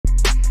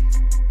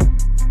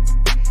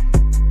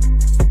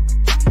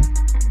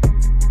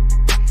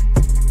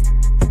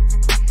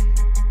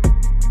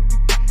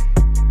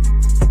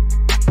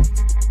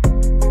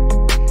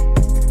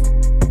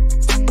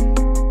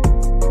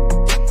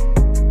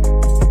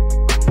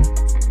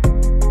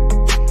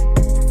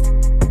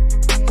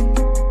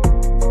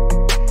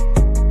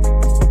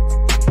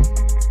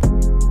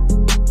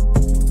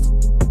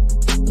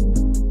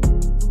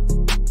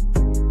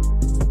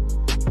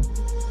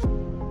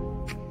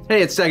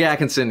it's Doug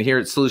Atkinson here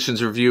at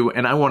Solutions Review,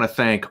 and I want to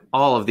thank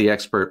all of the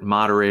expert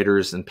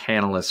moderators and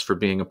panelists for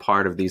being a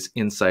part of these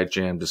Insight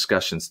Jam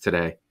discussions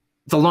today.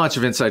 The launch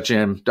of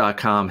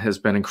InsightJam.com has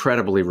been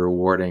incredibly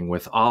rewarding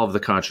with all of the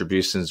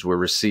contributions we're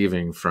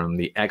receiving from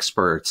the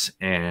experts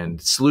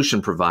and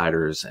solution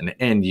providers and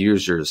end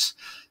users.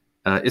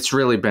 It's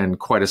really been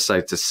quite a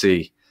sight to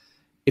see.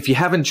 If you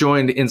haven't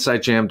joined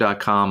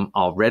InsightJam.com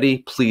already,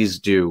 please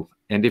do.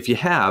 And if you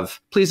have,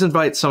 please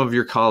invite some of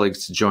your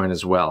colleagues to join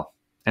as well.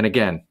 And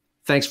again,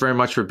 thanks very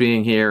much for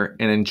being here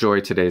and enjoy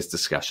today's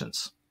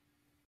discussions.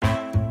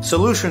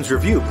 Solutions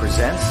Review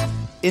presents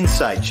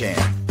Insight Jam,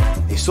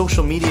 a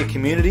social media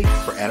community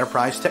for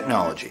enterprise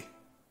technology.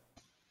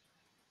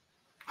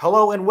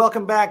 Hello and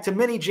welcome back to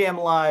Mini Jam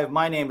Live.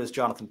 My name is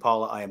Jonathan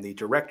Paula. I am the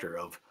Director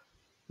of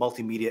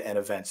Multimedia and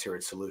Events here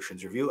at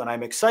Solutions Review, and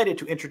I'm excited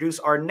to introduce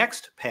our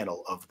next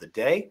panel of the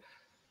day,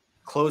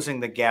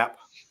 Closing the Gap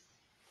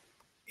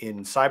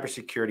in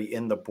Cybersecurity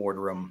in the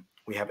Boardroom.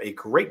 We have a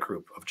great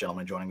group of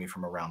gentlemen joining me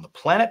from around the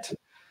planet.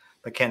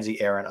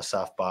 Mackenzie, Aaron,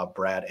 Asaf, Bob,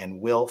 Brad, and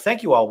Will.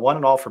 Thank you all, one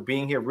and all, for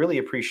being here. Really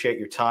appreciate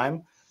your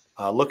time.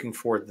 Looking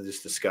forward to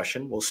this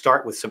discussion. We'll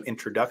start with some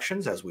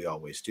introductions, as we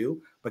always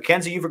do.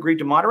 Mackenzie, you've agreed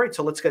to moderate,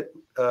 so let's get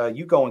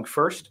you going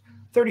first.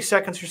 30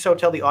 seconds or so,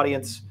 tell the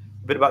audience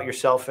a bit about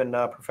yourself and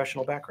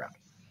professional background.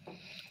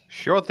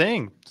 Sure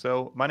thing.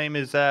 So my name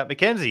is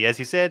Mackenzie. As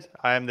you said,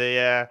 I'm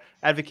the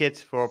advocate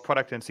for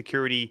product and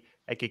security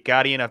at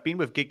GitGuardian. I've been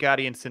with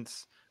GitGuardian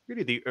since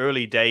really the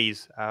early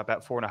days,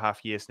 about 4.5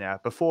 years now.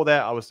 Before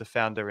that, I was the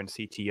founder and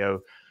CTO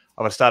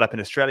of a startup in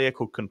Australia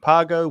called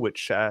Compago,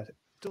 which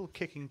still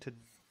kicking today.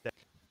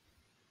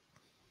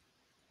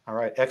 All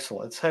right,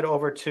 excellent. Let's head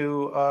over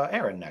to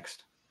Aaron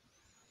next.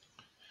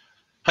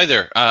 Hi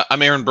there.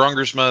 I'm Aaron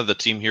Brongersma, the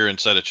team here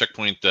inside of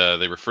Checkpoint.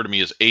 They refer to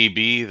me as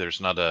AB. There's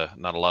not a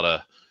lot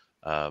of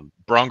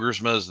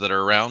Brongersmas that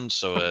are around,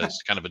 so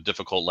it's kind of a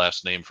difficult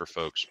last name for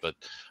folks. But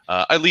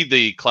I lead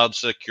the Cloud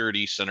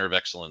Security Center of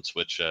Excellence,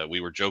 which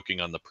we were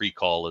joking on the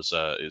pre-call is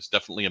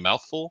definitely a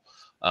mouthful.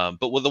 But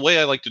the way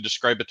I like to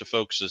describe it to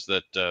folks is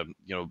that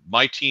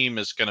my team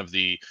is kind of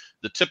the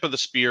tip of the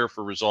spear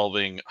for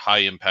resolving high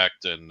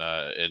impact and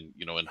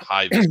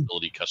high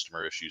visibility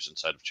customer issues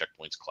inside of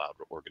Checkpoint's cloud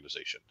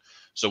organization.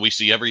 So we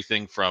see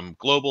everything from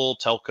global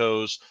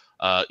telcos,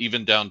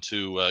 even down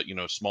to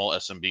small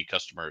SMB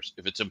customers.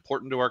 If it's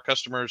important to our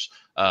customers,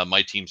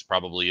 my team's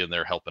probably in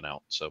there helping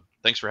out. So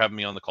thanks for having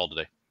me on the call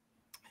today.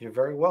 You're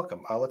very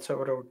welcome. Let's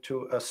over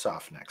to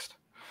Asaf next.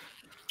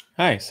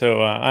 Hi,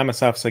 so I'm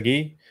Asaf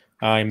Sagi.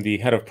 I'm the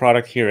head of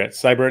product here at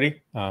Cybersecurity.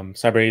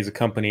 Cybersecurity is a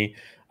company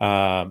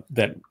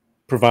that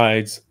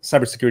provides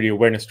cybersecurity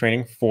awareness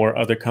training for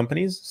other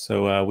companies.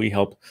 So we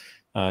help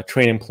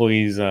train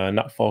employees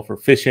not fall for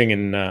phishing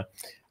and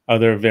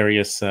other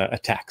various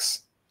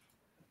attacks.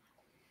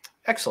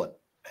 Excellent.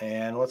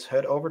 And let's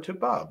head over to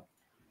Bob.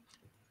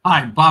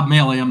 Hi, Bob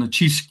Maley. I'm the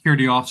Chief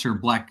Security Officer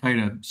of Black Kite,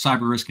 a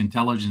cyber risk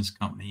intelligence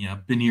company.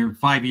 I've been here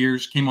 5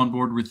 years, came on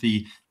board with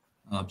the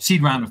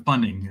seed round of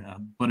funding,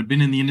 but I've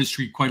been in the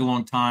industry quite a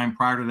long time.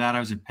 Prior to that, I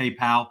was at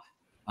PayPal.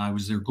 I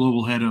was their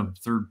global head of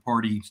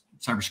third-party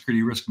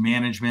cybersecurity risk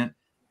management.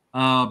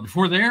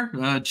 Before there,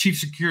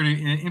 Chief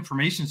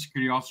Information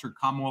Security Officer,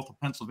 Commonwealth of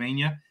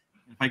Pennsylvania.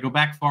 If I go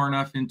back far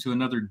enough into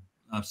another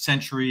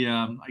century,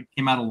 I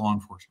came out of law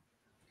enforcement.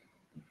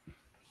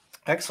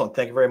 Excellent.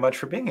 Thank you very much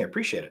for being here.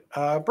 Appreciate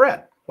it.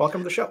 Brad,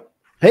 welcome to the show.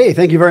 Hey,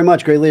 thank you very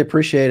much. Greatly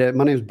appreciate it.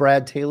 My name is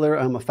Brad Taylor.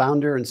 I'm a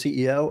founder and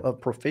CEO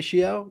of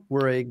Proficio.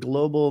 We're a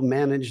global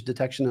managed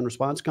detection and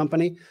response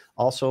company,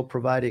 also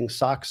providing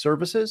SOC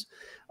services.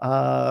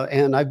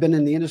 And I've been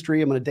in the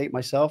industry, I'm going to date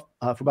myself,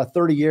 for about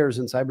 30 years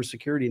in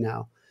cybersecurity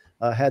now.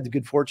 Had the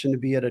good fortune to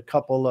be at a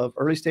couple of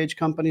early stage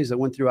companies that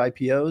went through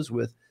IPOs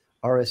with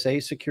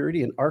RSA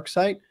Security and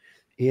ArcSight,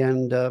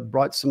 and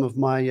brought some of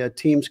my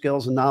team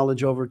skills and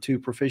knowledge over to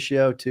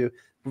Proficio to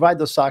provide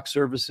those SOC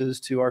services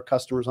to our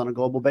customers on a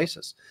global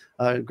basis.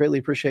 Greatly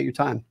appreciate your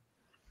time.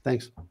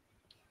 Thanks.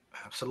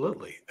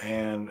 Absolutely.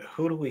 And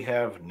who do we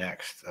have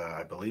next?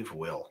 I believe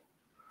Will.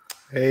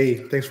 Hey,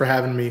 thanks for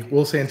having me.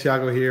 Will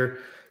Santiago here,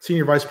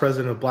 Senior Vice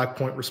President of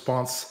Blackpoint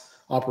Response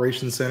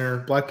Operations Center.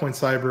 Blackpoint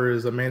Cyber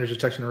is a managed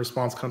detection and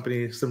response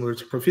company similar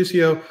to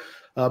Proficio.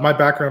 My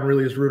background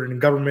really is rooted in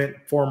government,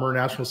 former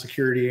national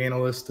security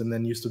analyst, and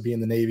then used to be in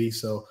the Navy.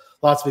 So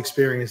lots of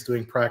experience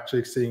doing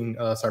practicing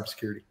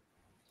cybersecurity.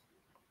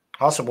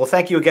 Awesome. Well,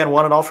 thank you again,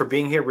 one and all, for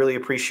being here. Really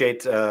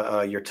appreciate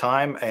your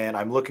time, and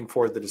I'm looking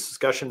forward to this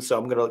discussion. So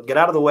I'm going to get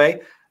out of the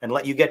way and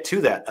let you get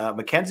to that.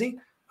 Mackenzie,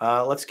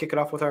 let's kick it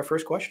off with our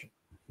first question.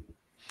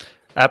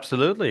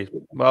 Absolutely.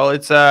 Well,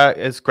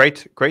 it's great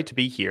to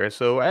be here.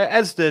 So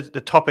as the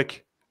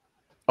topic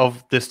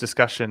of this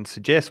discussion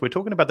suggests, we're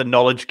talking about the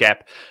knowledge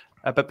gap,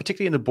 but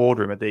particularly in the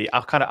boardroom at the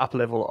kind of upper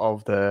level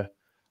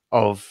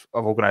of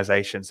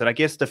organizations. And I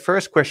guess the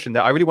first question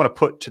that I really want to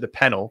put to the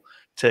panel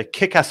to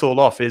kick us all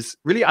off is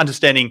really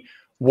understanding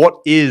what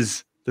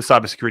is the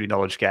cybersecurity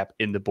knowledge gap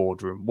in the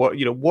boardroom.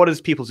 What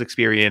is people's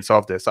experience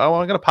of this? I'm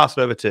going to pass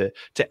it over to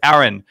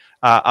Aaron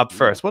up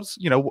first.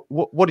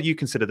 What do you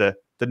consider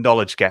the the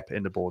knowledge gap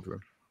in the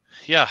boardroom?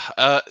 Yeah.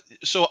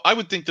 So I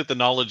would think that the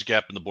knowledge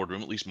gap in the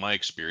boardroom, at least my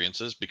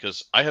experiences,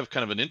 because I have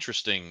kind of an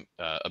interesting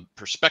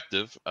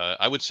perspective.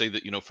 I would say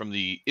that, from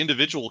the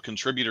individual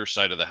contributor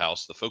side of the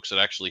house, the folks that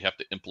actually have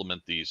to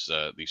implement these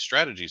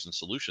strategies and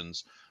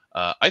solutions,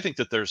 I think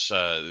that there's,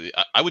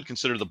 I would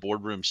consider the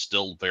boardroom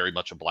still very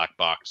much a black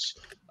box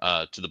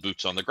to the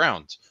boots on the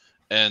ground.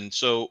 And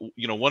so,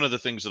 one of the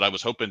things that I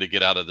was hoping to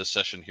get out of this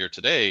session here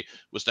today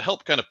was to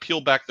help kind of peel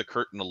back the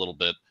curtain a little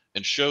bit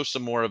and show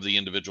some more of the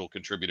individual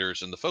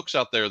contributors and the folks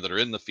out there that are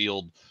in the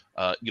field,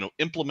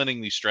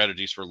 implementing these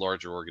strategies for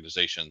larger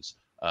organizations,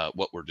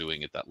 what we're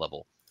doing at that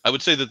level. I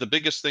would say that the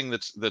biggest thing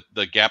that's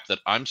the gap that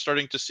I'm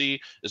starting to see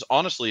is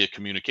honestly a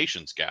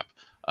communications gap.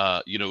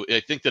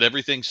 I think that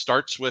everything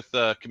starts with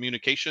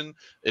communication.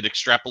 It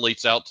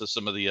extrapolates out to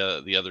some of the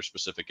other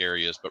specific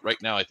areas, but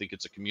right now I think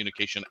it's a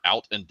communication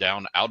out and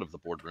down out of the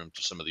boardroom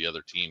to some of the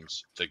other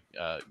teams to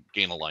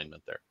gain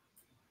alignment there.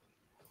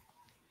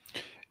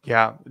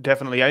 Yeah,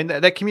 definitely. I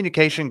mean, that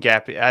communication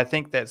gap, I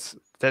think that's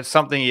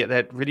something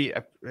that really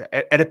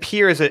it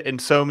appears in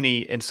so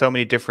many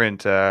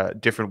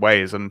different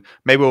ways, and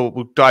maybe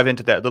we'll dive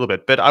into that a little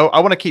bit. But I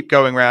want to keep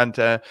going around,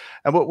 and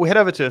we'll head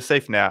over to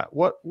Asif now.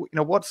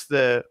 What's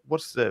the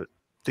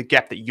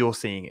gap that you're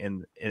seeing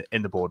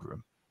in the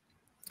boardroom?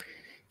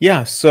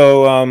 Yeah,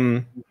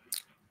 so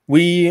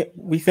we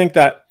think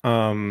that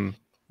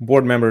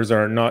board members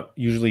are not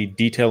usually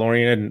detail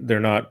oriented. They're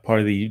not part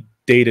of the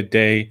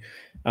day-to-day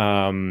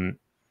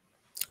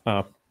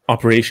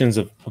operations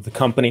of the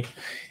company,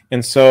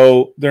 and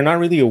so they're not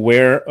really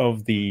aware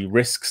of the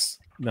risks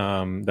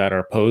that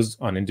are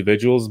posed on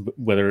individuals,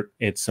 whether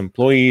it's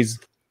employees,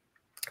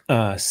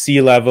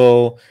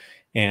 C-level,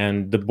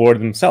 and the board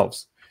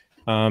themselves,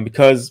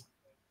 because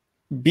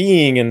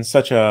being in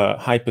such a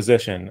high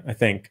position, I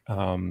think,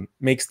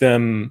 makes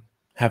them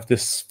have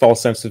this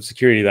false sense of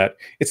security that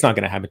it's not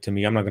going to happen to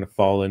me. I'm not going to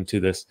fall into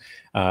this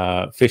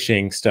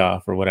phishing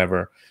stuff or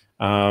whatever.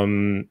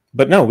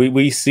 But no,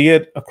 we see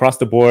it across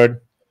the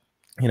board.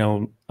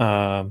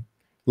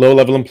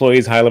 Low-level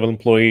employees, high-level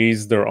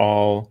employees, they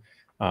all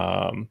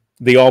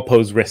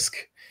pose risk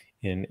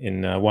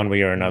in one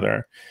way or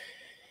another.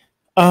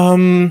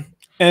 And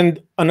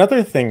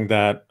another thing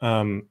that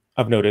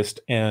I've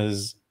noticed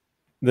is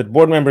that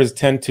board members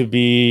tend to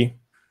be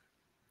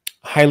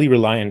highly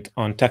reliant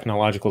on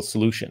technological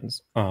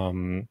solutions,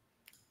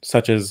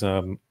 such as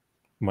the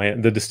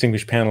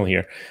distinguished panel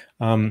here,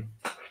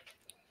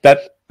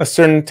 that a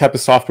certain type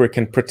of software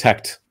can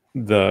protect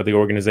the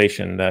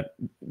organization, that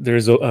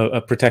there's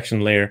a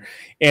protection layer.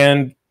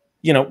 And,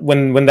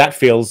 when that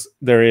fails,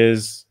 there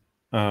is,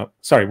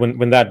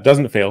 when that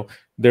doesn't fail,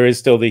 there is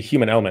still the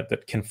human element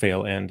that can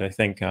fail. And I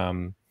think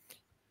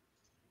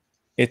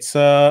it's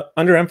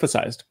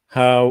underemphasized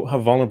how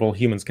vulnerable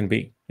humans can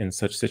be in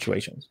such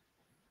situations.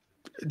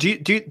 Do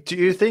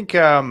you think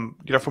from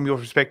your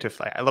perspective,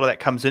 like a lot of that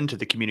comes into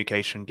the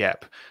communication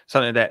gap?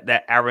 Something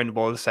that Aaron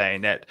was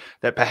saying, that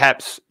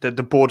perhaps the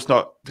board's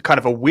not kind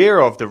of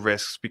aware of the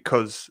risks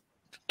because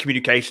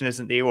communication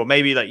isn't there, or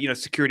maybe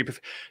security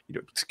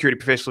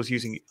professionals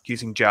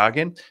using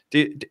jargon.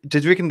 Do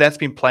you reckon that's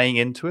been playing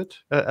into it,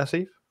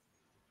 Asif?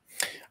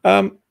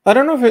 I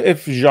don't know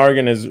if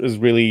jargon is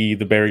really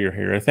the barrier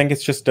here. I think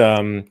it's just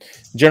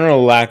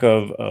general lack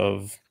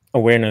of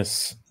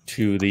awareness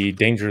to the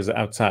dangers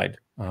outside.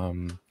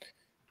 So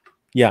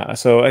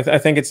I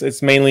think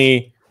it's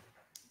mainly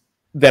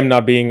them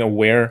not being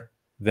aware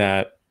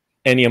that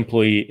any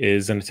employee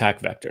is an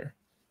attack vector.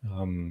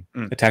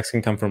 Attacks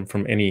can come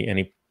from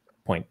any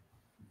point.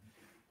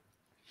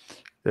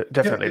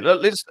 Definitely. Yeah.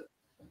 Let's.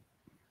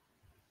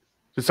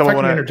 If I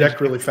can interject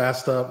really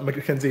fast,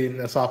 Mackenzie and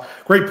Asaf.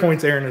 Great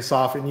points, Aaron and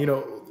Asaf. And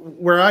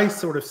where I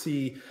sort of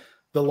see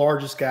the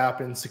largest gap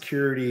in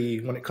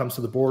security when it comes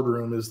to the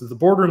boardroom is that the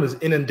boardroom is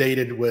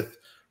inundated with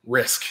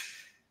risk.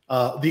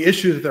 The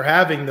issue that they're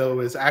having, though,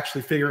 is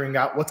actually figuring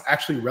out what's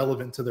actually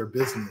relevant to their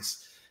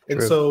business. And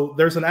True. So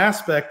there's an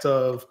aspect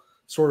of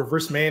sort of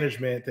risk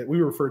management that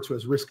we refer to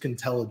as risk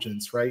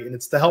intelligence, right? And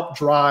it's to help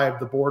drive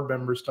the board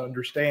members to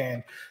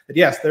understand that,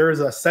 yes, there is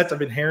a set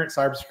of inherent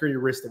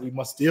cybersecurity risks that we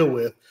must deal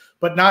with,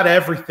 but not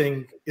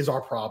everything is our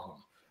problem.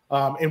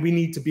 And we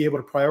need to be able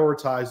to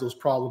prioritize those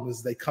problems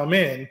as they come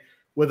in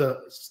with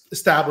a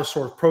established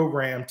sort of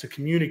program to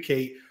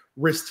communicate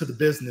risk to the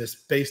business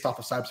based off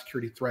of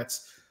cybersecurity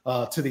threats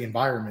to the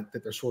environment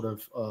that they're sort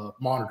of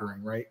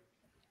monitoring, right?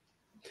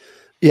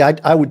 Yeah,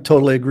 I would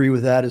totally agree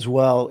with that as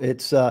well.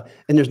 It's and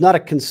there's not a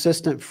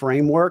consistent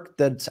framework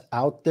that's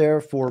out there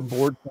for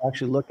board to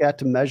actually look at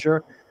to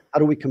measure. How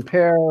do we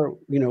compare?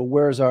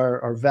 Where's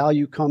our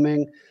value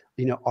coming?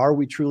 Are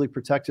we truly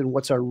protected?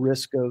 What's our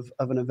risk of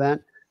an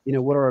event?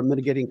 What are our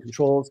mitigating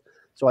controls?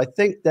 So I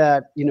think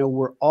that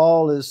we're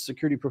all as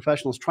security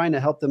professionals trying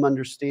to help them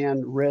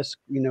understand risk.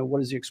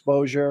 What is the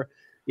exposure?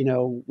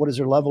 What is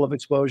their level of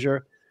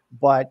exposure?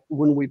 But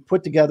when we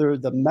put together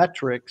the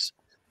metrics,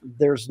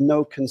 there's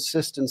no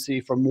consistency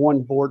from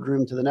one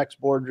boardroom to the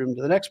next boardroom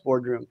to the next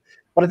boardroom.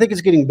 But I think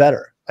it's getting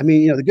better. I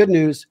mean, the good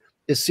news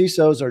is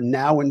CISOs are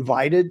now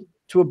invited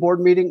to a board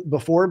meeting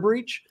before a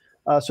breach,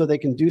 so they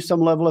can do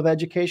some level of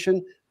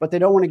education, but they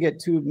don't want to get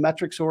too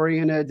metrics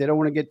oriented. They don't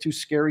want to get too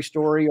scary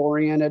story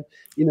oriented.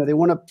 They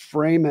want to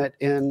frame it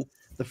in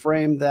the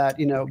frame that,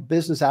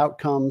 business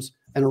outcomes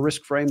and a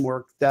risk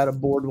framework that a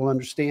board will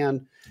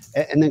understand,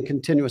 and then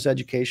continuous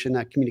education,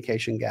 that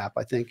communication gap,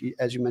 I think,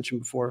 as you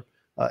mentioned before,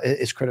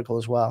 is critical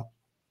as well.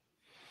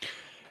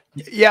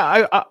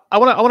 Yeah, I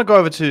want to go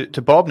over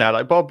to Bob now.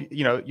 Like, Bob,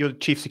 you're the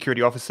chief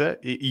security officer.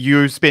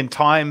 You spend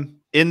time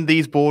in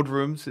these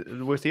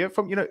boardrooms with you.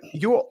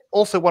 You're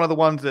also one of the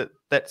ones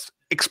that's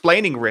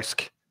explaining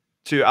risk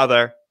to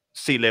other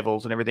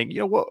C-levels and everything.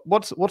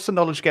 What's the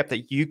knowledge gap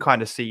that you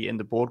kind of see in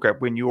the board gap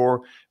when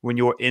you're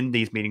in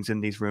these meetings,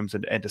 in these rooms,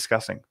 and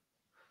discussing?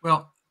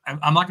 Well,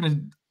 I'm not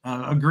going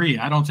to agree.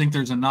 I don't think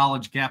there's a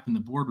knowledge gap in the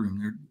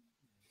boardroom.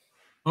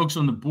 Folks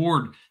on the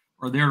board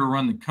are there to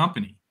run the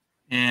company,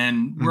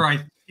 and where I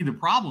see the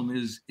problem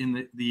is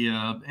in the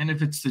and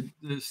if it's the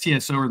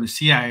CSO or the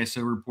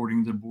CISO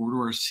reporting to the board,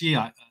 or a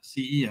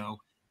CEO,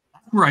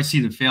 that's where I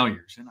see the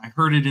failures. And I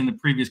heard it in the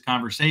previous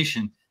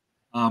conversation.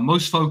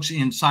 Most folks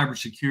in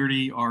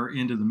cybersecurity are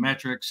into the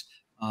metrics.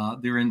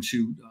 They're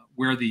into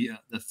where the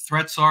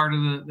threats are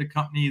to the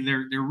company.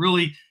 They're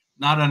really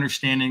not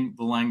understanding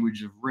the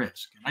language of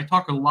risk. And I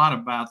talk a lot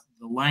about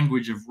the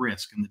language of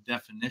risk and the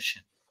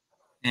definition.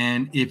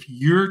 And if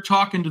you're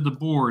talking to the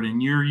board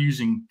and you're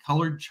using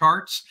colored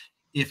charts,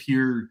 if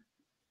you're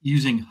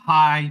using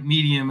high,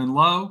 medium, and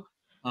low,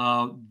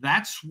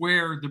 that's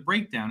where the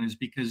breakdown is,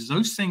 because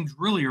those things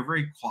really are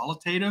very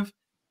qualitative.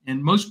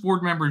 And most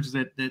board members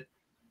that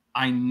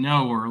I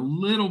know are a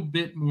little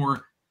bit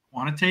more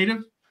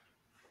quantitative,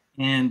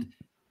 and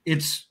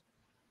it's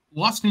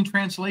lost in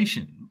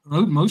translation.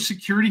 Most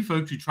security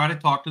folks who try to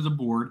talk to the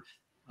board,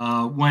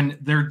 when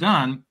they're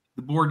done,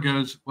 the board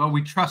goes, well,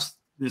 we trust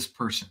this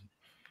person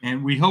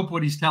and we hope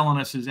what he's telling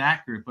us is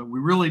accurate, but we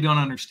really don't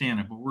understand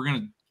it, but we're going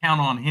to count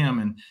on him.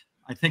 And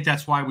I think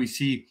that's why we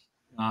see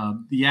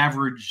the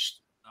average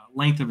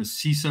length of a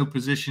CISO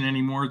position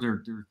anymore.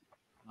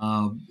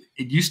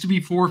 It used to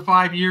be 4 or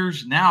 5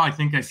 years. Now I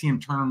think I see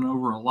him turning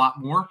over a lot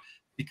more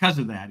because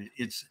of that.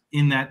 It's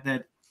in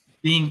that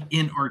being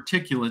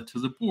inarticulate to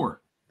the board.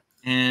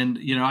 And,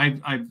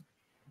 I've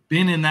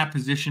been in that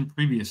position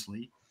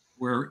previously,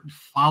 where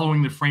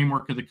following the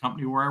framework of the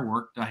company where I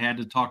worked, I had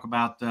to talk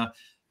about the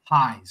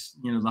highs.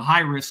 The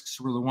high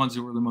risks were the ones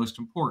that were the most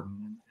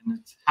important, and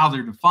it's how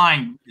they're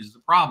defined is the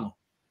problem.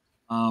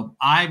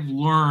 I've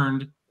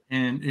learned,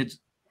 and it's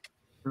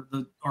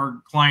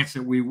our clients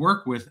that we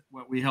work with,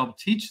 what we help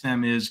teach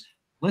them is,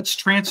 let's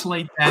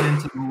translate that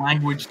into the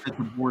language that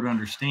the board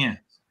understands.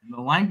 And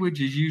the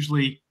language is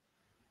usually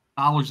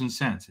dollars and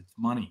cents. It's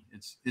money.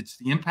 It's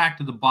the impact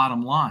of the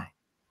bottom line.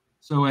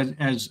 So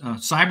as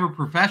cyber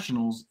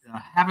professionals,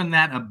 having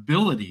that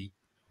ability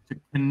to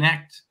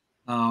connect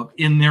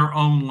in their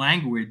own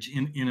language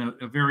in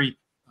a very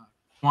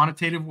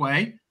quantitative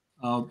way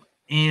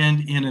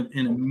and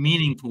in a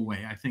meaningful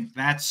way, I think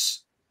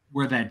that's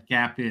where that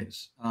gap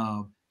is.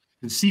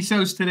 The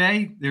CISOs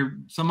today,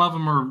 some of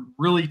them are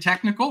really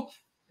technical,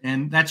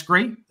 and that's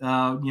great.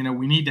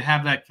 We need to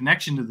have that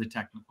connection to the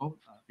technical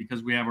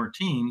because we have our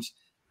teams,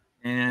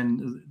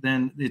 and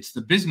then it's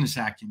the business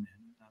acumen.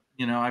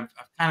 I've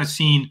kind of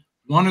seen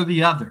one or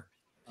the other.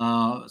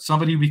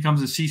 Somebody who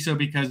becomes a CISO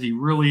because he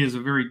really is a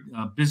very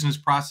business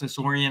process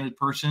oriented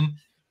person,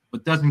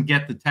 but doesn't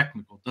get the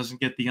technical, doesn't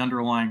get the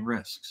underlying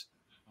risks.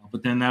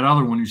 But then that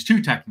other one who's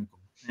too technical,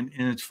 and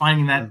it's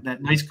finding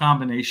that nice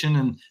combination.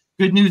 And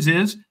good news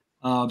is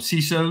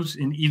CISOs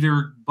in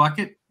either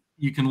bucket,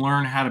 you can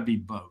learn how to be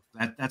both.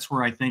 That's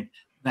where I think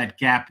that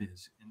gap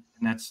is,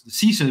 and that's the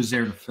CISO's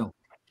there to fill.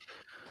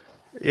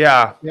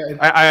 Yeah,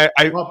 I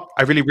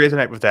really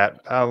resonate with that.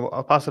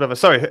 I'll pass it over.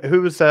 Sorry,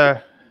 who was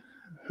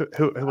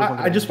who was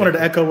I just wanted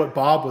to echo what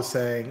Bob was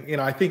saying.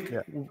 I think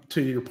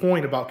to your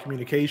point about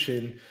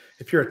communication,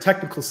 if you're a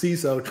technical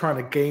CISO trying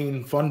to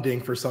gain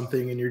funding for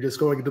something and you're just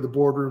going into the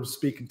boardroom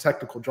speaking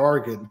technical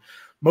jargon,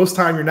 most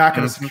time you're not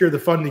going to secure the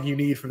funding you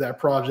need for that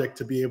project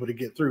to be able to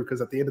get through,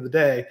 because at the end of the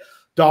day,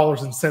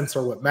 dollars and cents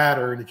are what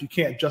matter. And if you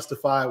can't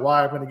justify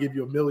why I'm going to give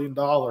you $1 million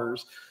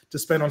to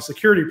spend on a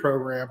security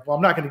program, well,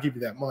 I'm not going to give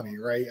you that money,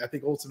 right? I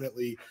think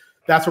ultimately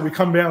that's where we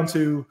come down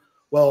to,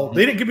 well,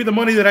 they didn't give me the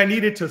money that I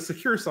needed to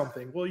secure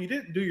something. Well, you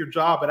didn't do your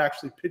job at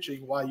actually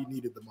pitching why you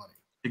needed the money.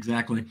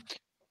 Exactly.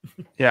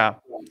 Yeah.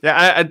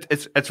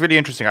 It's really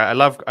interesting. I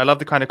love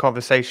the kind of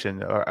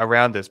conversation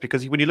around this,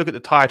 because when you look at the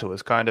title,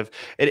 it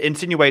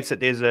insinuates that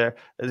there's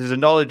a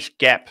knowledge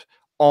gap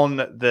on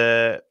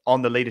the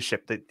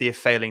leadership, that they're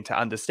failing to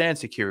understand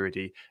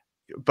security.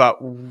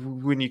 But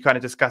when you're kind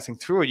of discussing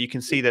through it, you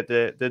can see that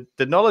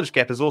the knowledge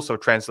gap is also a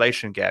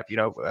translation gap.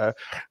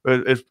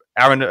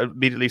 Aaron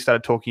immediately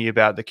started talking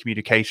about the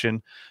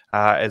communication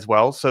as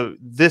well. So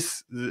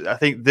I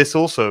think this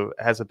also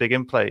has a big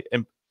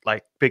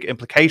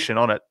implication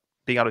on it,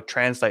 being able to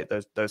translate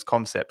those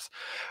concepts.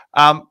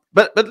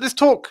 But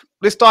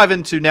let's dive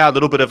into now a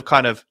little bit of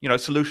kind of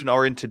solution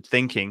oriented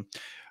thinking.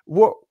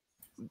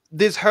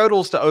 There's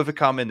hurdles to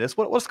overcome in this.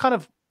 What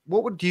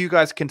what would you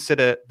guys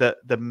consider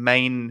the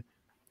main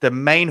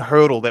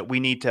hurdle that we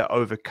need to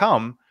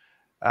overcome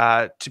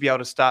to be able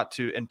to start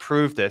to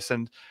improve this?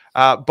 And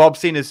Bob,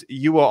 seeing as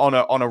you were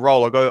on a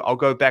roll, I'll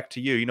go back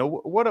to you. You know,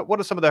 what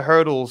are some of the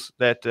hurdles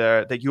that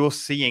that you're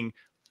seeing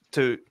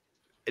to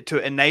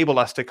enable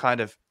us to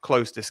kind of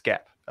close this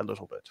gap a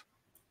little bit?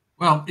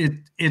 Well,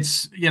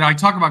 it's I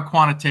talk about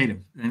quantitative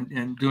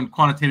and doing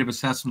quantitative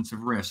assessments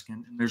of risk,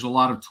 and there's a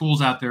lot of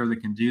tools out there that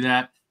can do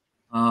that.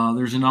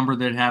 There's a number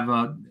that have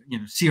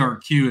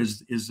CRQ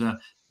is the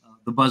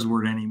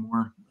buzzword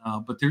anymore,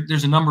 but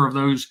there's a number of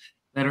those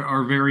that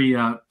are very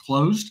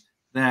closed.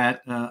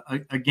 That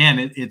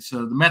again, it's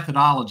the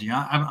methodology.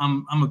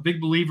 I'm a big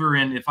believer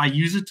in, if I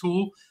use a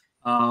tool,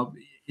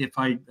 if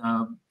I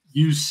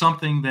use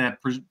something that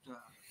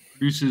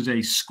produces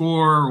a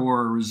score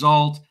or a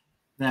result,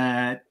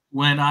 that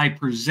when I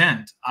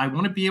present, I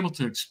want to be able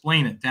to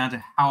explain it down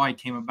to how I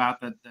came about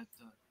that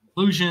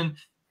conclusion,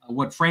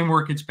 what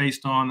framework it's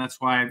based on.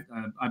 That's why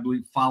I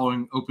believe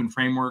following open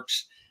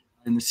frameworks.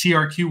 In the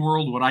CRQ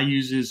world, what I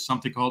use is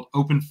something called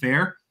Open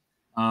Fair.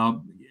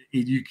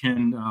 You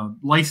can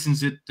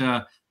license it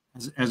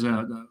as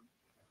a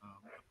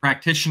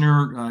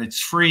practitioner.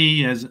 It's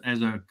free as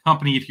a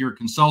company. If you're a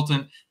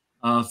consultant,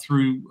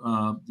 through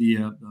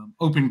the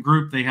open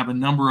group, they have a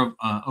number of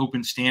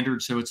open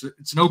standards. So it's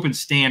an open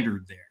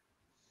standard there.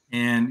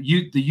 And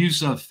the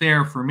use of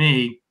FAIR for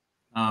me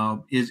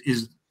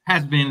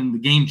has been the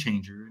game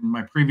changer. In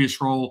my previous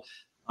role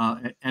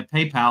at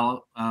PayPal,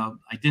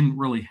 I didn't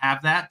really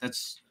have that.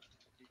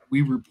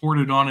 We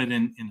reported on it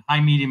in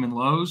high, medium, and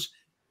lows.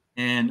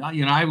 And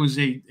I was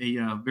a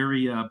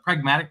very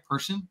pragmatic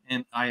person,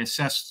 and I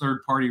assessed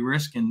third-party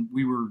risk, and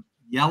we were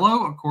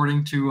yellow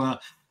according to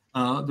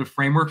the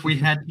framework we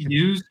had to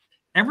use.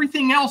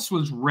 Everything else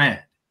was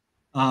red.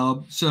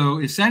 So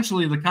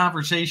essentially, the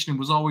conversation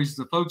was always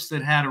the folks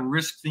that had a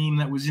risk theme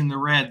that was in the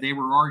red. They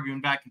were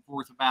arguing back and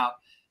forth about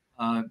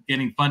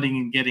getting funding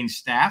and getting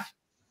staff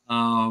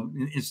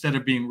instead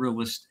of being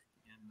realistic.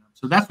 And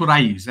so that's what I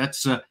use.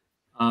 That's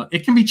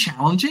it can be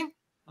challenging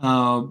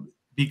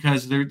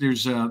because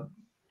there's and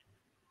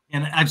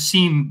I've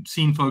seen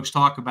folks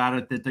talk about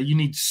it that you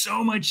need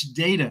so much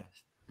data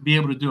to be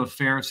able to do a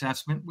fair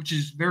assessment, which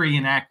is very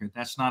inaccurate.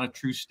 That's not a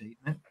true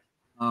statement.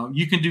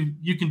 You can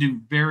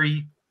do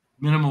very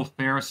minimal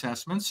fair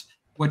assessments.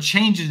 What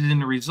changes in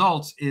the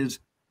results is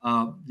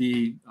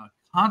the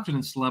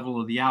confidence level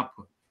of the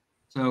output.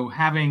 So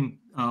having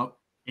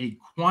a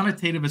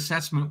quantitative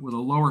assessment with a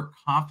lower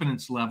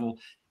confidence level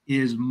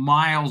is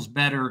miles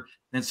better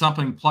than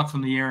something plucked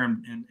from the air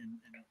and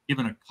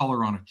given a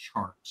color on a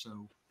chart.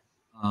 So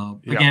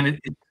again,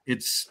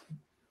 it's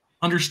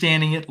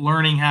understanding it,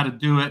 learning how to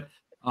do it,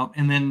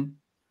 and then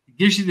it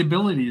gives you the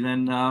ability.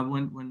 Then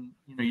when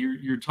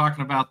you're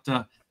talking about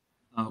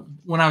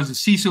when I was a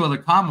CISO of the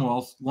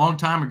Commonwealth a long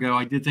time ago,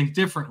 I did things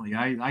differently.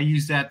 I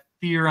used that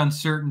fear,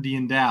 uncertainty,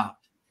 and doubt.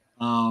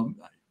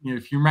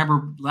 If you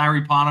remember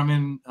Larry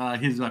Poneman,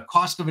 his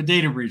cost of a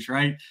data breach,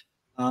 right?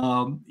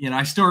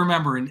 I still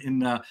remember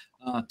in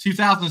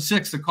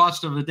 2006, the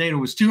cost of the data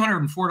was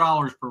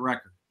 $204 per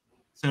record.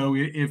 So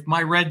if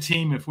my red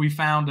team, if we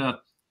found a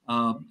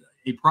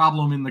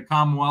problem in the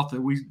Commonwealth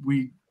that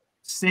we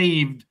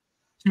saved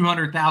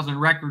 200,000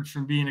 records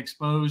from being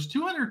exposed,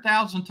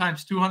 200,000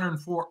 times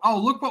 204. Oh,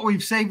 look what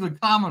we've saved the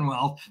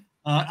Commonwealth.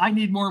 I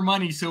need more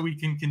money so we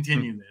can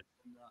continue this.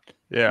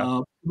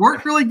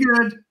 Worked really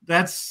good.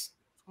 That's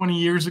 20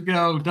 years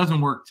ago.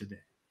 Doesn't work today.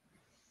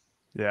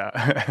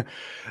 Yeah.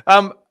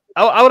 I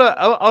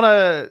want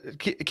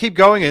to keep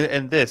going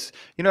in this.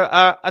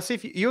 I see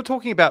if you're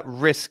talking about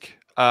risk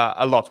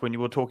a lot when you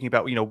were talking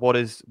about, what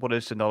is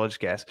the knowledge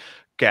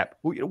gap.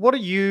 What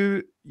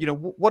are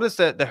what is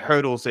the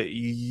hurdles that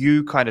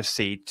you kind of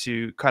see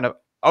to kind of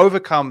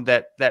overcome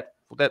that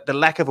the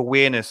lack of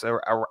awareness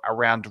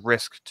around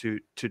risk to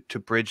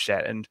bridge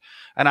that? And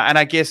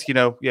I guess,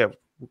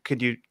 can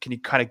you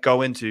kind of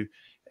go into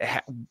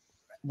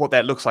what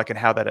that looks like and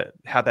how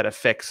that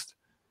affects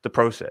the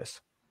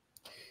process?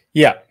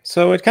 Yeah,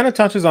 so it kind of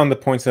touches on the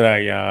points that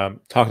I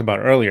talked about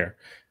earlier,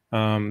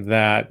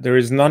 that there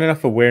is not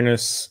enough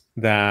awareness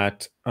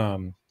that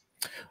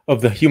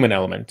of the human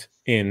element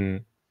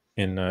in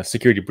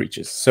security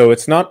breaches. So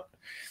it's not,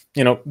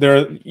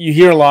 you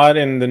hear a lot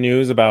in the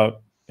news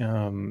about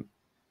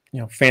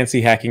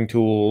fancy hacking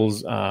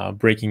tools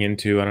breaking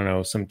into, I don't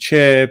know, some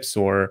chips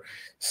or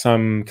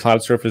some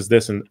cloud surface,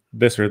 this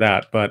or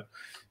that, but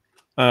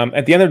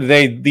at the end of the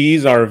day,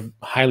 these are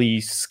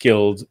highly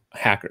skilled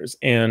hackers,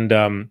 and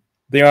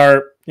they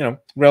are,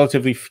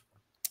 relatively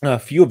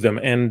few of them.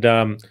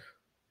 And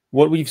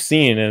what we've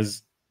seen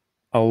is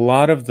a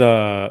lot of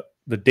the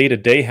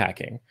day-to-day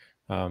hacking,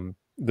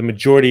 the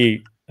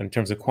majority in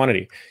terms of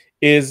quantity,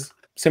 is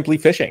simply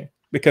phishing,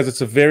 because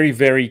it's a very,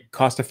 very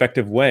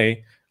cost-effective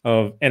way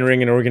of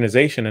entering an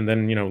organization and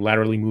then,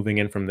 laterally moving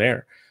in from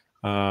there.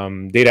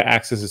 Data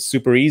access is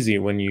super easy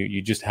when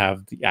you just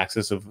have the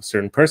access of a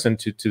certain person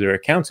to their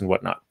accounts and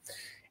whatnot.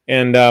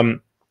 And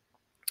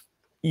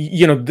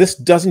this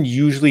doesn't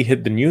usually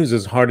hit the news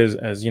as hard as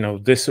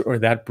this or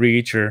that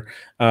breach or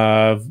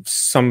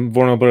some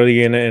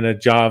vulnerability in a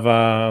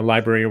Java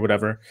library or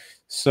whatever.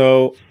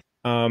 So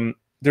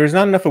there's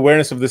not enough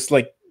awareness of this,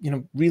 like,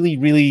 really,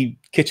 really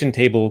kitchen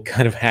table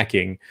kind of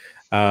hacking.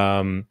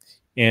 I'll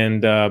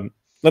share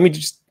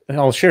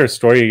a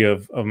story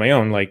of my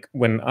own. Like,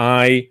 when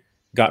I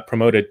got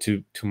promoted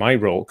to my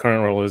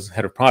current role as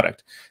head of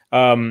product.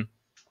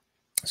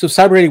 So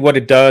CyberReady, what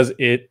it does,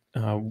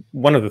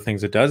 one of the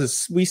things it does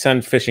is we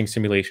send phishing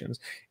simulations.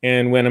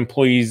 And when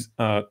employees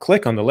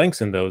click on the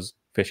links in those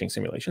phishing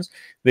simulations,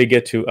 they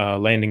get to a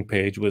landing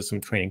page with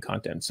some training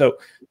content. So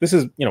this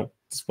is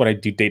what I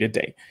do day to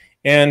day.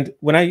 And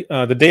when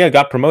the day I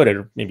got promoted,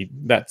 or maybe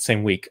that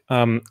same week,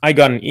 I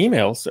got an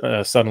email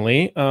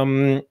suddenly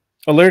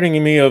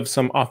alerting me of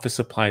some office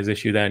supplies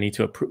issue that I need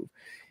to approve.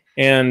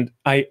 And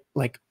I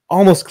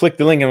almost clicked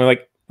the link and I'm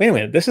like, wait a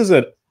minute, this is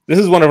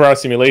one of our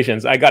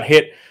simulations. I got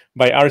hit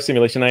by our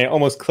simulation. I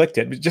almost clicked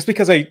it just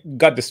because I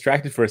got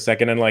distracted for a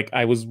second and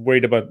I was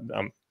worried about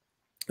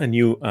a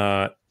new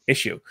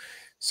issue.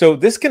 So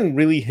this can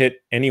really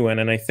hit anyone.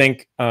 And I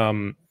think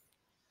one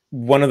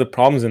of the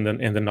problems in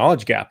the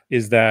knowledge gap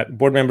is that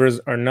board members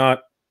are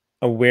not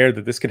aware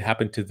that this could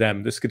happen to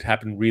them. This could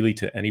happen really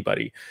to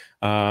anybody.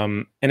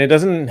 And it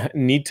doesn't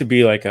need to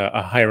be like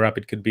a higher up.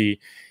 It could be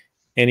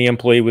any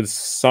employee with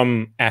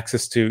some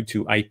access to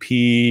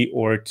IP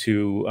or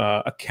to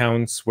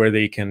accounts where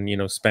they can,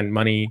 spend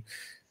money,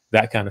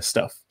 that kind of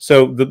stuff.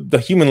 So the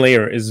human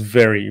layer is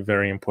very,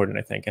 very important,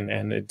 I think,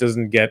 and it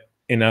doesn't get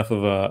enough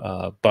of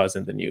a buzz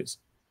in the news.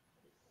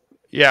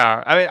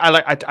 Yeah, I mean,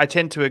 I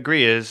tend to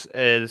agree. Is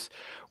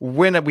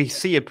when we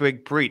see a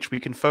big breach, we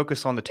can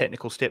focus on the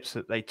technical steps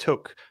that they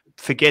took,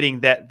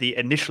 forgetting that the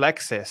initial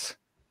access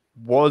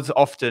was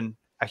often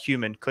a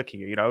human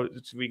clicking.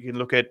 We can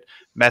look at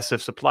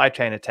massive supply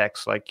chain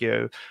attacks, like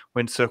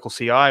when Circle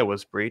CI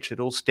was breached. It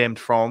all stemmed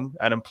from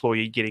an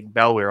employee getting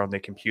malware on their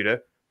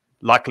computer,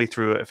 likely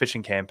through a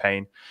phishing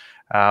campaign.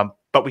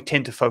 But we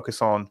tend to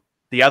focus on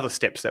the other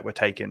steps that were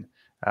taken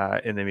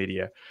in the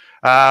media.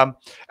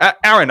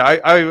 Aaron,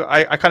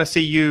 I kind of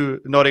see you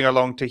nodding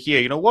along to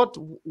here. What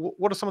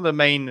are some of the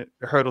main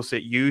hurdles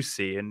that you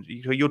see? And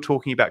you're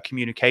talking about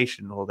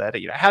communication and all that.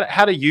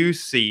 How do you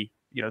see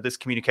this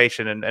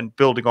communication and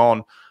building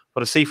on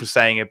what Asif was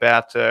saying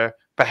about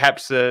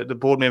perhaps the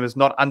board members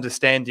not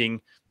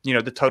understanding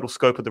the total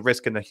scope of the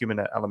risk and the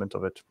human element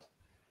of it?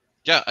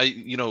 Yeah,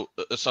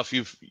 Asaf,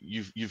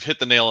 you've hit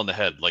the nail on the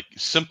head. Like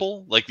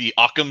simple, like the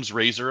Occam's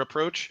razor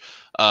approach.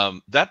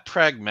 That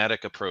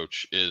pragmatic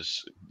approach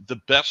is the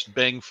best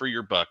bang for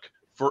your buck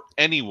for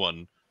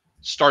anyone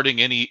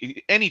starting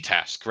any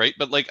task, right?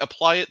 But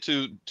apply it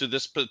to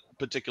this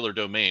particular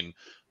domain.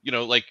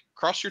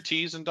 Cross your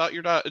T's and dot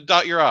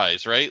your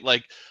I's, right?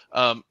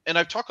 And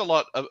I've talked a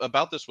lot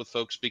about this with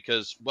folks,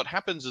 because what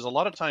happens is a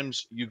lot of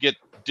times you get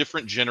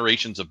different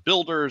generations of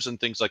builders and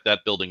things like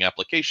that building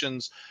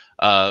applications,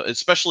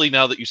 especially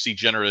now that you see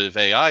generative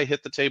AI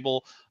hit the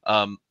table,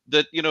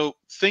 that,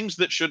 things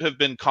that should have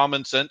been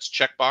common sense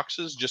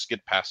checkboxes just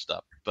get passed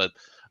up. But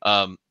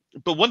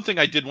one thing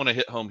I did want to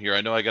hit home here, I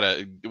know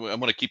I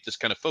want to keep this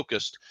kind of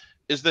focused,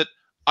 is that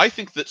I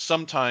think that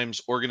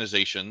sometimes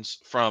organizations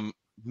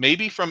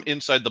maybe from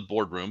inside the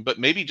boardroom, but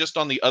maybe just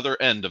on the other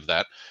end of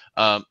that,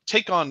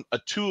 take on a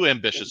too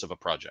ambitious of a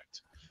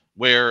project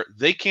where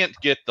they can't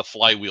get the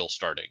flywheel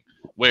starting,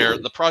 where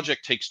the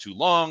project takes too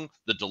long,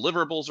 the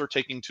deliverables are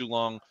taking too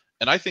long.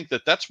 And I think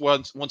that that's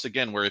once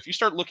again, where if you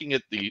start looking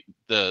at the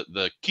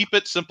keep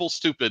it simple,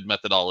 stupid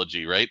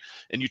methodology, right?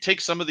 And you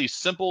take some of these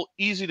simple,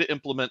 easy to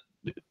implement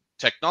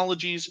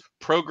technologies,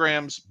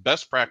 programs,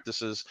 best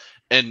practices,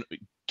 and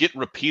get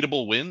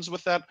repeatable wins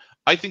with that,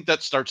 I think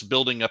that starts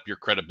building up your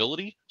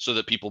credibility so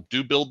that people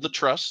do build the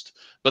trust.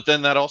 But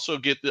then that also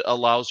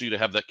allows you to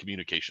have that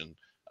communication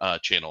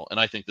channel. And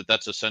I think that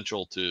that's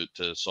essential to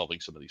solving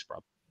some of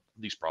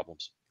these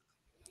problems.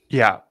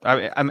 Yeah,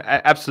 I'm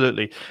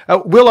absolutely.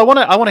 Will, I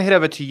want to head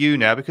over to you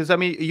now, because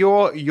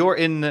you're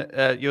in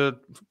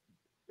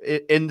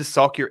the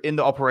SOC, you're in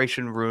the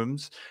operation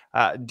rooms,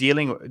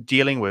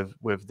 dealing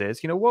with this.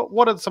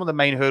 What are some of the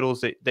main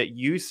hurdles that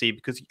you see?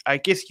 Because I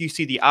guess you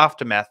see the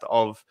aftermath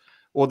of,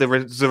 or the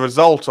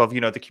result of,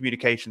 the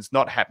communications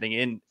not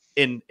happening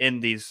in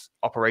these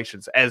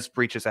operations as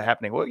breaches are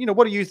happening. Well,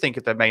 what do you think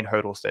are the main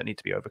hurdles that need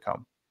to be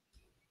overcome?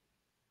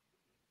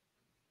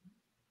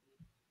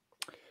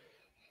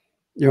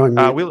 You're on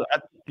mute. Will,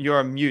 you're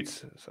on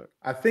mute. So.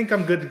 I think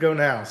I'm good to go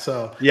now.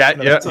 So yeah,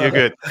 you're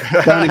good.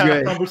 Sounding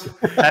great.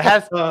 It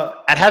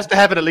has to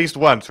happen at least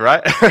once,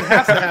 right? It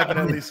has to happen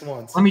at least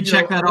once. Let me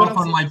check that off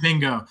on my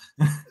bingo.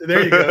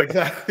 There you go.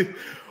 Exactly.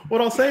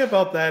 What I'll say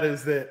about that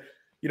is that,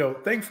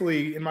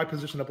 thankfully in my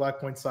position at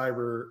Blackpoint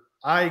Cyber,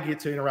 I get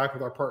to interact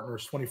with our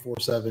partners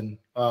 24/7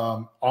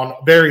 on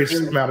various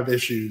amount of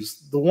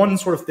issues. The one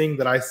sort of thing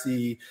that I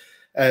see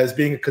as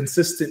being a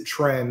consistent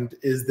trend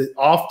is that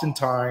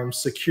oftentimes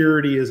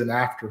security is an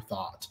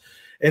afterthought.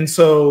 And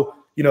so,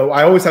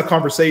 I always have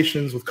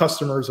conversations with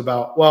customers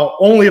about, well,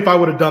 only if I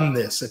would have done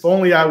this, if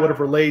only I would have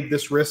relayed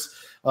this risk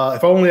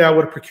If only I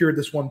would have procured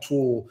this one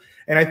tool.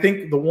 And I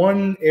think the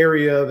one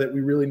area that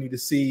we really need to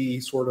see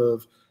sort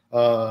of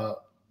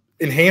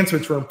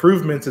enhancements or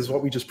improvements is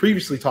what we just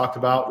previously talked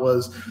about,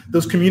 was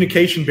those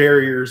communication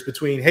barriers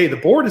between, hey, the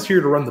board is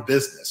here to run the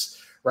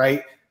business,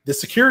 right? The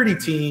security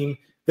team,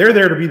 they're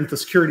there to be the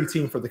security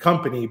team for the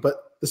company, but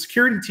the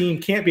security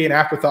team can't be an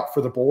afterthought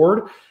for the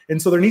board.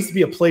 And so there needs to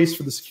be a place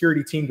for the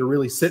security team to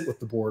really sit with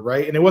the board,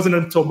 right? And it wasn't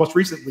until much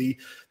recently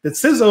that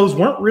CISOs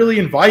weren't really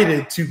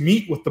invited to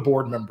meet with the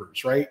board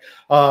members, right?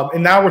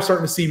 And now we're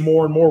starting to see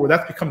more and more where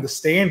that's become the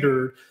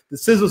standard. The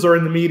CISOs are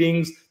in the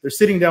meetings, they're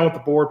sitting down with the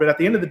board, but at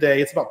the end of the day,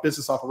 it's about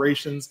business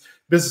operations,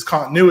 business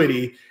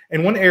continuity.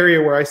 And one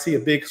area where I see a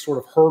big sort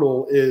of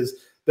hurdle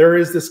is there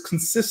is this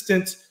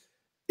consistent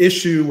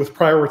issue with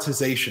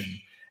prioritization.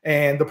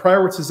 And the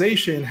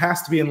prioritization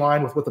has to be in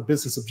line with what the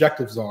business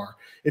objectives are.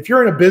 If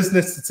you're in a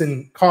business that's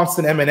in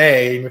constant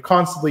M&A and you're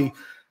constantly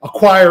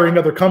acquiring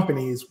other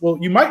companies, well,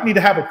 you might need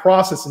to have a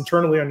process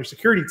internally on your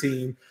security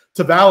team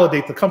to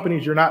validate the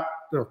companies you're not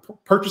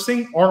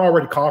purchasing aren't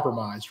already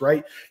compromised,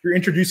 right? You're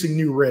introducing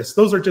new risks.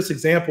 Those are just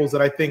examples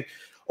that I think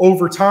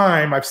over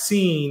time I've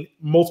seen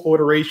multiple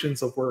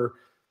iterations of where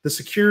the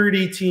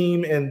security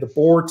team and the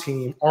board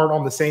team aren't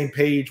on the same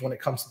page when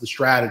it comes to the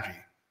strategy.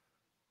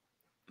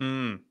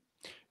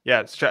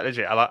 Yeah,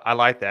 strategy. I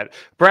like that.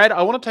 Brad,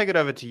 I want to take it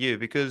over to you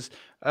because,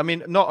 I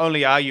mean, not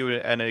only are you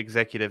an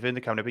executive in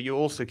the company, but you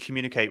also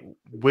communicate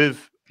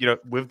with,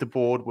 with the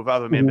board, with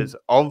other members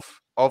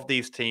of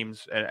these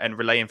teams and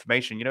relay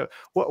information.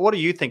 What do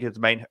you think is the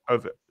main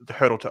the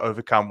hurdle to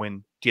overcome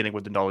when dealing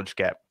with the knowledge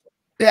gap?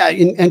 Yeah,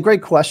 and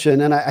great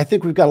question. And I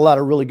think we've got a lot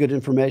of really good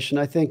information.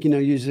 I think,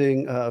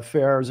 using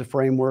FAIR as a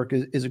framework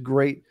is a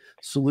great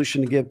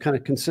solution to give kind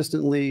of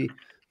consistently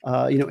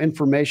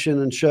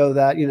information and show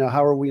that,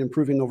 how are we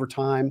improving over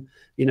time,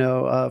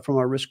 from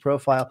our risk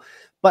profile.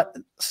 But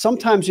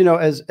sometimes,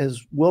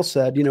 as Will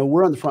said,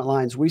 we're on the front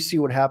lines. We see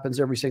what happens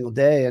every single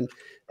day.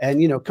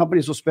 And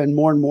companies will spend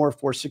more and more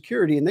for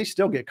security, and they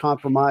still get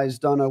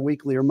compromised on a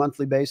weekly or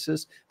monthly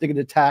basis. They get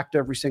attacked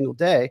every single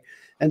day.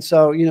 And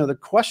so, the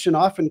question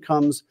often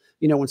comes,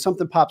 when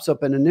something pops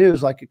up in the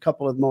news, like a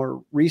couple of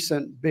more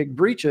recent big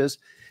breaches,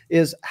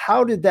 is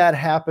how did that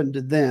happen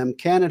to them?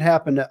 Can it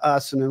happen to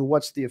us? And then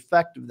what's the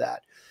effect of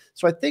that?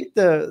 So I think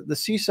the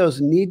CISOs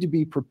need to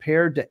be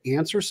prepared to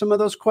answer some of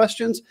those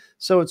questions.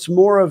 So it's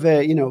more of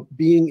a,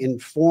 being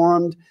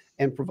informed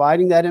and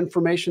providing that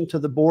information to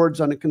the boards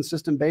on a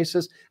consistent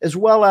basis, as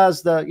well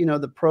as the,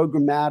 the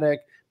programmatic,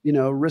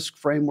 risk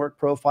framework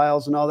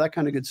profiles and all that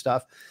kind of good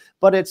stuff.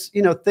 But it's,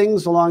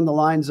 things along the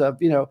lines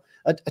of,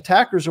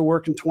 attackers are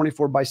working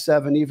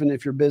 24/7, even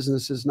if your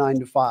business is 9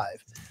 to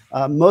 5.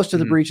 Most of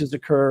the breaches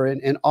occur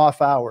in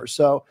off hours.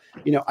 So,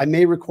 I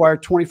may require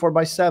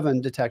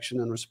 24/7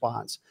 detection and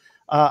response.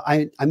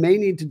 I may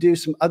need to do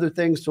some other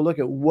things to look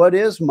at what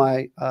is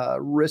my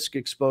risk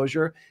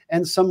exposure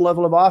and some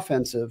level of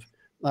offensive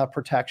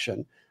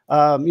protection.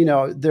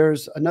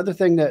 There's another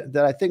thing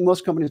that I think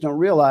most companies don't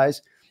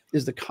realize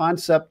is the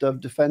concept of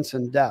defense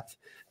in depth.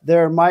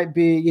 There might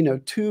be,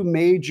 2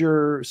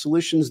 major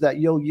solutions that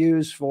you'll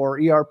use for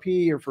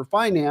ERP or for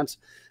finance,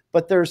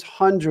 but there's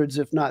hundreds,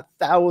 if not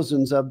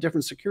thousands, of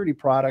different security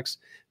products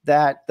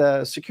that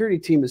the security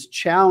team is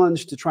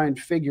challenged to try and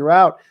figure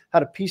out how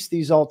to piece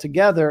these all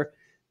together.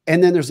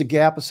 And then there's a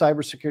gap of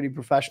cybersecurity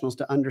professionals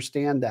to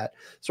understand that.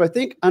 So I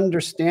think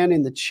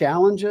understanding the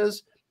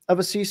challenges of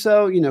a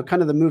CISO,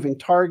 kind of the moving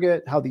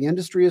target, how the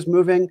industry is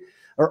moving,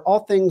 are all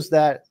things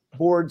that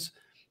boards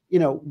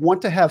want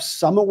to have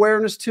some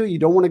awareness to. You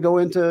don't want to go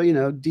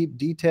into, deep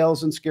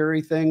details and scary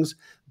things,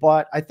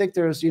 but I think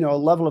there's, a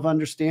level of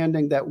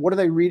understanding that what are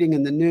they reading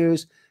in the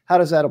news? How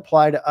does that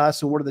apply to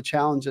us? And what are the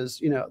challenges,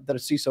 that a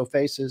CISO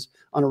faces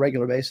on a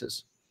regular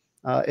basis?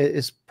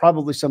 Is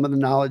probably some of the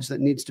knowledge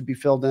that needs to be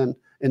filled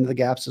into the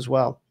gaps as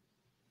well.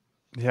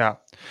 Yeah.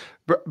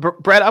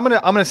 Brad, I'm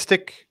gonna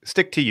stick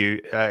to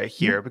you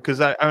here because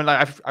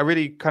I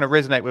really kind of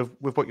resonate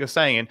with what you're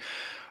saying. And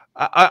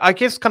I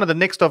guess kind of the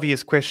next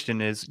obvious question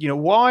is,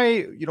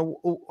 why,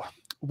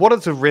 what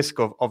is the risk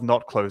of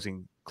not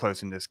closing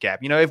this gap?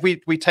 If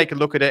we take a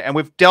look at it, and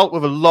we've dealt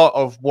with a lot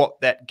of what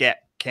that gap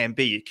can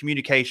be: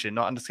 communication,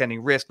 not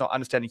understanding risk, not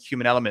understanding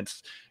human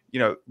elements,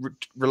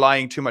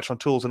 relying too much on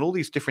tools and all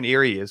these different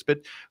areas. But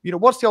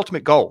what's the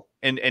ultimate goal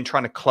in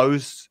trying to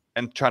close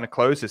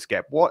this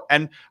gap?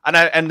 And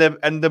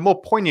the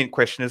more poignant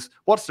question is,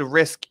 what's the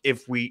risk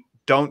if we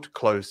don't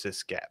close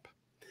this gap?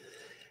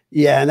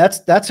 Yeah, and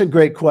that's a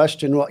great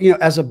question. Well,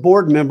 as a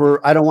board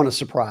member, I don't want a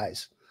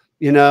surprise,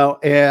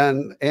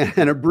 and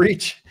a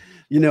breach,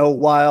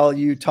 while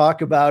you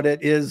talk about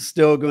it, is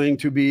still going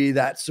to be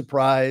that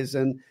surprise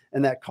and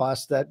that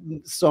cost that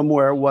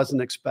somewhere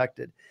wasn't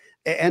expected.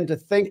 And to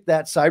think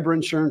that cyber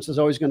insurance is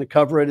always going to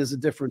cover it is a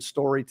different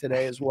story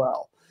today as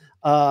well.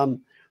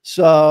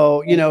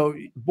 So,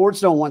 boards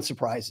don't want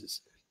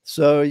surprises.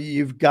 So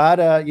you've got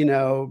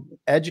to,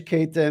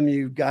 educate them.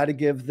 You've got to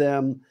give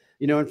them,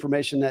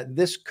 information that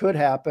this could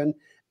happen,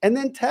 and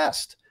then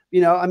test.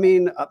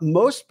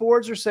 Most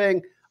boards are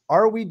saying,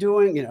 are we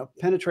doing,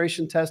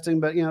 penetration testing,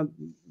 but,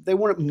 they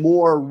want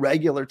more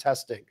regular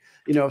testing,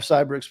 of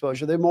cyber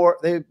exposure. They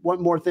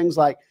want more things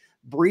like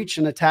breach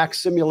and attack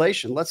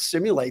simulation. Let's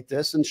simulate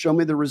this and show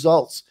me the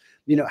results.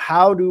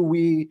 How do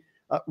we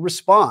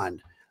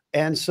respond?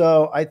 And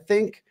so I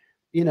think,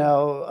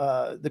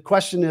 the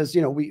question is,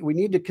 we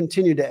need to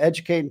continue to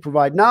educate and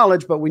provide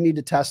knowledge, but we need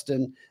to test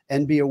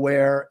and be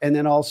aware. And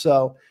then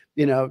also,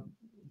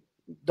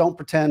 don't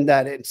pretend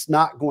that it's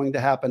not going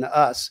to happen to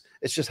us.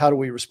 It's just, how do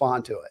we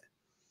respond to it?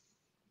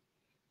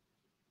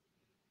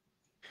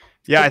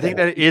 Yeah, I think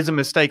that is a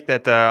mistake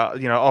that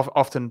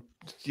often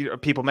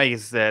people make,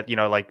 is that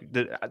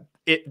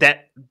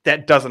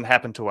that doesn't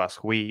happen to us.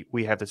 We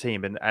have the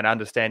team, and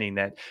understanding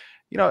that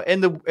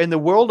in the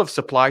world of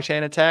supply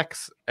chain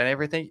attacks and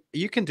everything,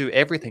 you can do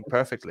everything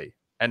perfectly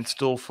and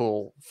still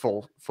fall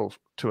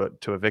to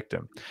a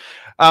victim.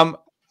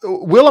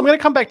 Will, I'm going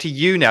to come back to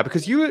you now,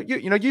 because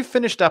you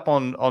finished up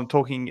on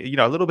talking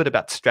a little bit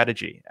about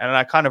strategy, and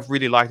I kind of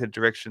really like the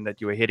direction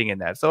that you were heading in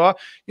that. So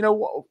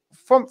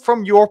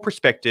from your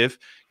perspective,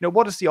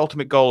 what is the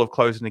ultimate goal of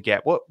closing the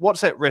gap?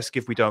 What's at risk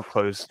if we don't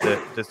close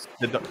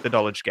the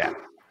knowledge gap?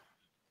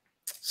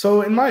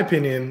 So in my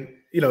opinion,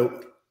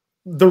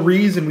 the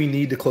reason we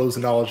need to close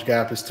the knowledge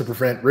gap is to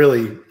prevent,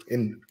 really,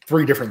 in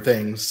 3 different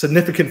things: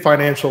 significant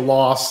financial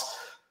loss,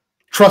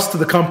 trust to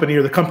the company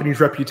or the company's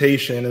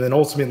reputation, and then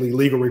ultimately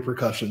legal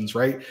repercussions,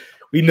 right?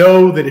 We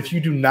know that if you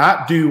do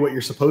not do what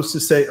you're supposed to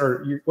say,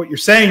 or what you're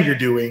saying you're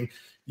doing,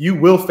 you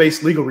will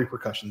face legal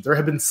repercussions. There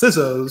have been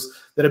CISOs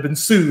that have been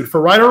sued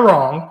for right or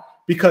wrong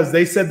because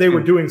they said they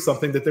were doing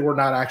something that they were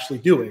not actually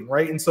doing,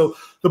 right? And so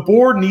the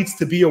board needs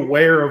to be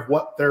aware of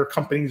what their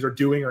companies are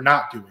doing or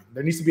not doing.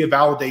 There needs to be a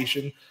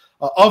validation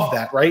of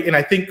that, right? And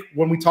I think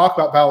when we talk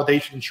about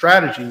validation and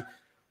strategy,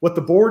 what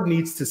the board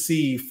needs to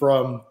see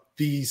from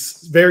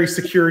these very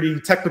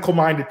security,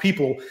 technical-minded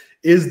people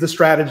is the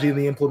strategy and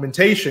the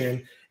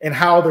implementation, and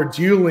how they're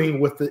dealing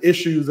with the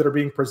issues that are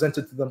being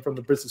presented to them from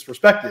the business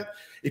perspective.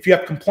 If you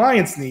have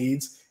compliance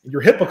needs and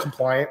you're HIPAA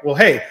compliant, well,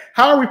 hey,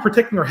 how are we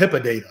protecting our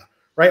HIPAA data,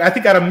 right? I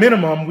think at a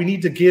minimum, we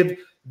need to give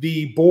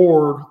the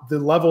board the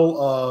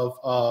level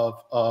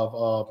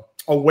of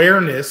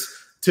awareness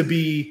to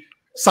be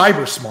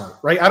cyber smart,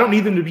 right? I don't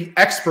need them to be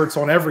experts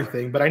on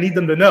everything, but I need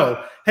them to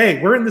know,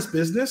 hey, we're in this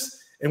business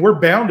and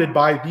we're bounded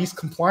by these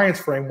compliance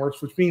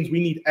frameworks, which means we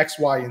need X,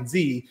 Y, and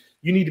Z.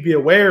 You need to be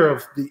aware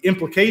of the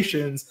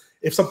implications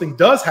if something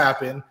does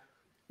happen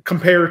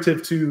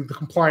comparative to the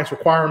compliance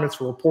requirements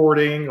for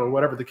reporting or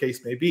whatever the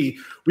case may be.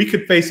 We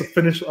could face sort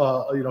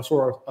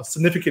of a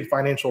significant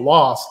financial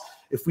loss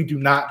if we do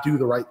not do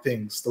the right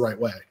things the right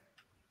way.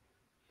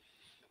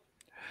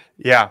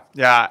 Yeah,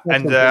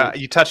 and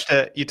you touched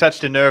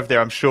a nerve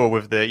there, I'm sure,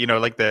 with the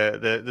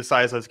the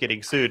CISOs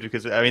getting sued,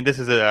 because I mean this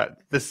is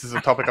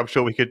a topic I'm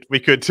sure we could we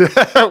could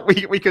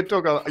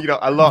talk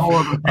a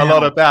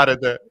lot about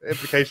it, the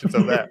implications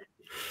of that.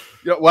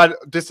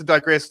 Just to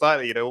digress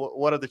slightly,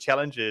 one of the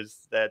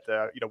challenges that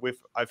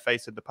I've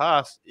faced in the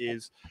past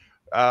is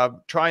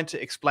trying to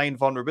explain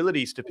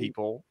vulnerabilities to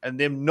people and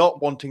them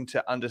not wanting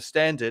to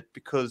understand it,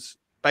 because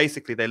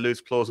basically they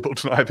lose plausible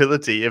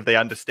deniability if they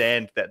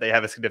understand that they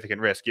have a significant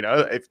risk,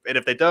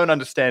 if they don't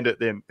understand it,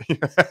 then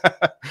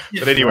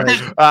but anyway,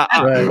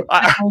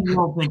 that's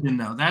overall thinking,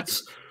 though.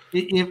 That's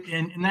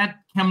and that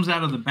comes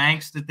out of the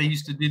banks, that they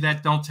used to do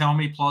that. Don't tell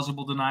me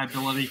plausible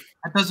deniability.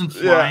 That doesn't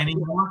fly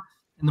anymore.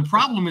 And the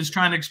problem is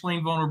trying to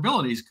explain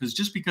vulnerabilities, because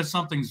just because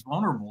something's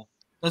vulnerable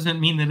doesn't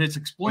mean that it's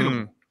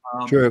exploitable.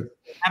 True.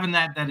 Having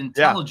that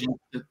intelligence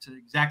to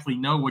exactly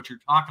know what you're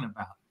talking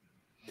about.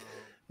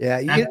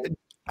 Yeah.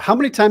 How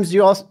many times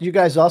do you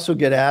guys also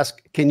get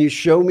asked, can you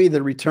show me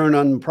the return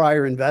on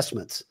prior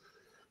investments?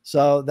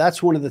 So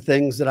that's one of the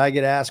things that I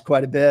get asked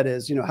quite a bit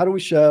is, how do we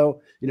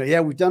show,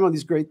 we've done all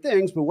these great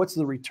things, but what's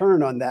the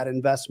return on that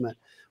investment?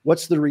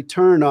 What's the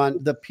return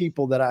on the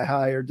people that I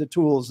hired, the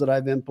tools that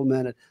I've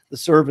implemented, the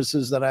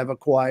services that I've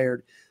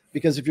acquired?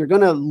 Because if you're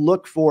going to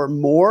look for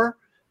more,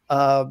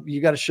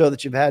 you got to show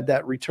that you've had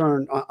that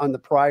return on the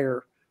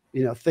prior,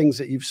 things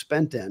that you've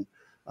spent in.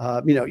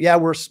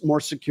 We're more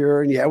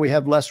secure, and we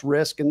have less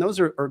risk. And those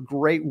are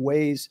great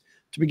ways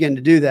to begin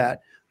to do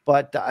that.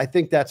 But I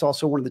think that's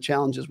also one of the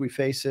challenges we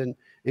face in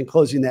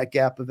closing that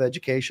gap of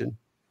education.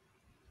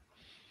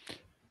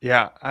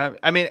 Yeah.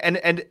 I mean,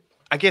 and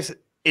I guess,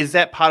 is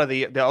that part of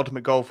the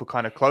ultimate goal for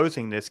kind of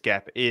closing this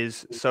gap,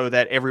 is so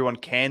that everyone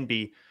can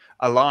be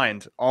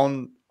aligned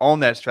on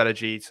that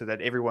strategy, so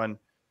that everyone,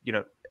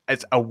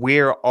 is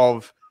aware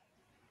of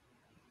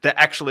the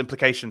actual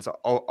implications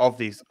of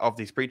these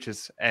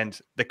breaches and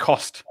the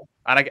cost.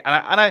 And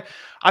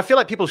I feel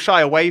like people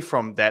shy away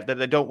from that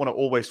they don't want to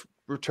always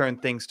return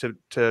things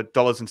to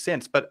dollars and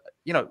cents, but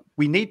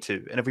we need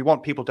to. And if we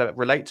want people to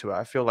relate to it,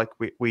 I feel like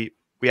we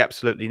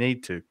absolutely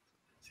need to.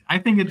 I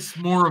think it's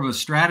more of a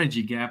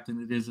strategy gap than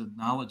it is a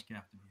knowledge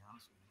gap, to be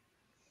honest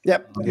with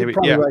Yep, you're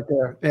probably right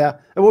there. Yeah,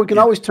 and we can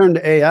always turn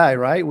to AI,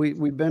 right?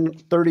 We've been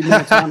 30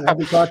 minutes on,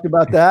 haven't talked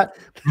about that.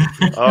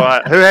 All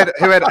right, who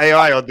had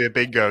AI on their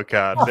bingo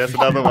card? That's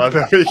another one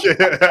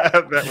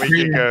that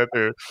we can go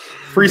through.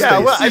 Free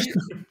space.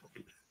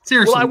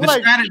 Seriously,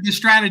 the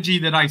strategy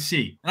that I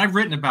see, and I've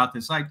written about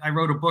this. I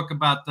wrote a book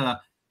about the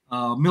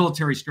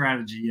military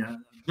strategy,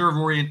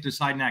 observer-oriented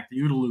decide and act, the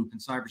OODA loop in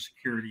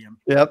cybersecurity. I'm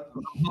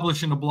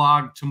publishing a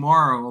blog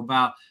tomorrow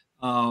about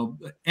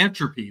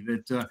entropy.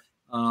 That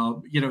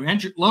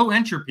low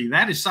entropy,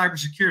 that is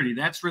cybersecurity.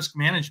 That's risk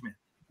management.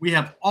 We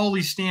have all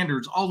these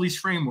standards, all these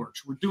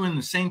frameworks. We're doing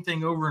the same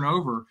thing over and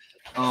over,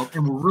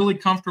 and we're really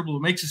comfortable.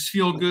 It makes us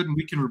feel good, and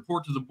we can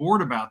report to the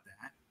board about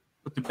that.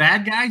 But the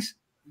bad guys,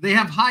 they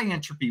have high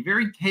entropy,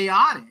 very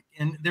chaotic,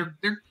 and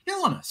they're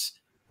killing us.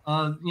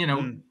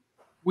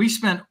 We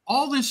spent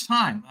all this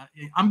time.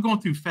 I'm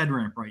going through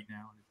FedRAMP right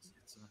now.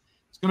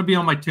 It's going to be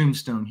on my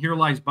tombstone. Here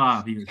lies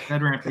Bob. Here,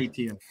 FedRAMP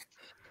ATO.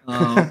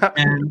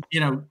 And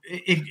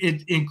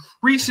it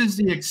increases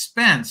the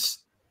expense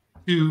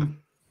to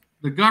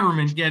the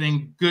government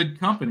getting good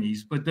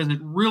companies, but does it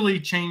really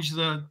change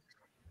the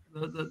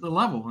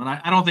level? And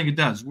I don't think it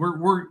does.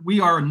 We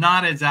are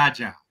not as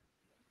agile.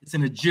 It's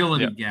an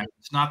agility gap.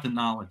 It's not the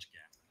knowledge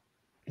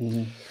gap.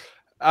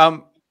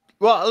 Mm-hmm.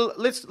 Well,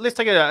 let's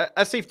take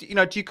Asif,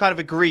 do you kind of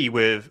agree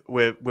with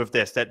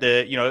this, that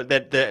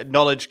the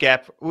knowledge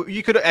gap,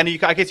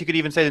 I guess you could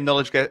even say the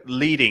knowledge gap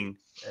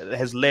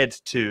has led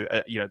to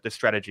the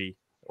strategy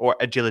or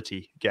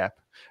agility gap.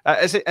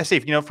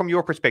 Asif, from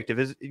your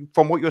perspective,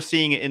 from what you're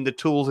seeing in the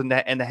tools and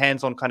the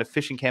hands-on kind of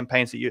phishing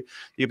campaigns that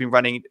you've been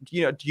running,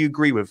 do you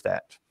agree with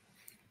that?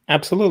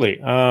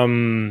 Absolutely.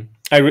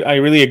 I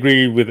really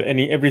agree with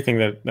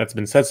everything that's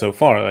been said so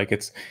far. Like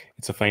it's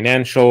a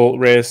financial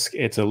risk,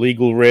 it's a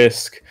legal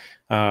risk,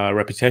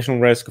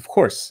 reputational risk, of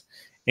course.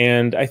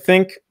 And I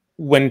think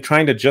when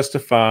trying to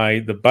justify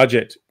the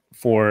budget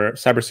for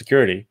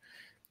cybersecurity,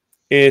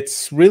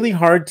 it's really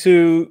hard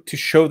to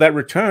show that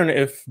return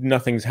if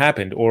nothing's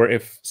happened or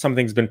if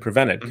something's been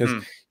prevented, because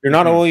you're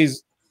not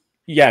always,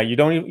 you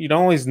don't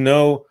always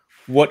know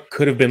what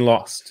could have been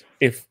lost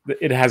if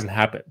it hasn't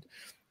happened.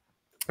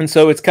 And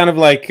so it's kind of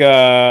like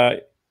the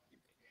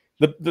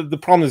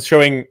problem is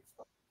showing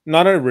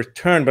not a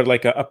return, but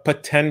like a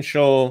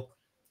potential,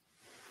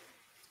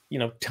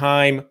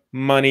 time,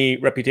 money,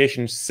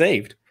 reputation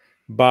saved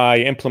by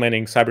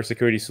implementing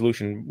cybersecurity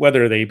solution,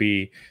 whether they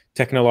be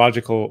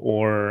technological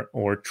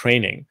or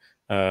training,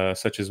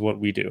 such as what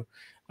we do.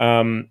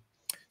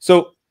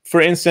 So,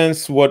 for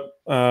instance, what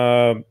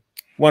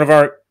one of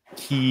our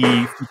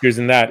key features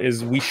in that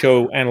is we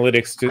show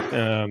analytics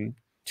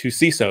to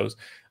CISOs.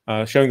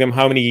 Showing them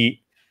how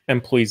many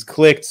employees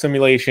clicked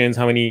simulations,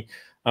 how many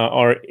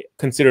are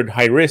considered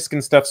high risk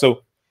and stuff.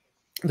 So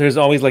there's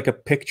always like a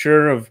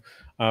picture of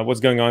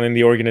what's going on in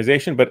the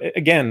organization. But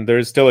again,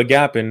 there's still a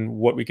gap in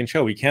what we can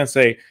show. We can't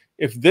say,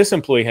 if this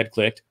employee had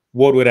clicked,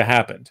 what would have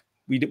happened?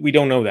 We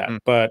don't know that.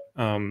 But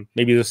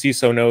maybe the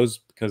CISO knows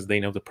because they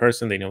know the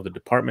person, they know the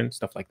department,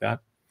 stuff like that.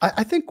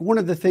 I think one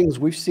of the things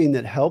we've seen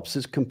that helps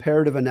is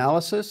comparative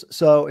analysis.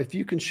 So if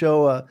you can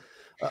show a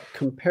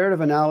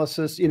comparative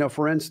analysis,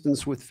 for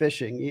instance, with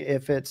phishing,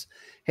 if it's,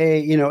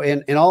 hey,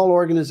 in all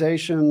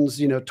organizations,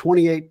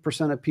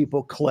 28% of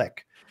people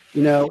click,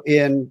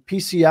 in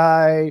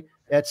PCI,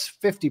 that's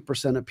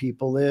 50% of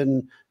people.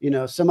 In,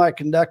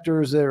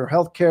 semiconductors or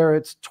healthcare,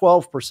 it's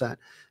 12%.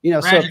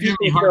 Brad, so you're giving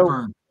me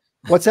heartburn.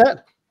 What's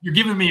that? You're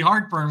giving me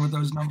heartburn with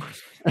those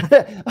numbers.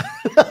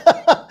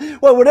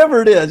 Well,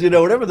 whatever it is,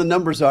 whatever the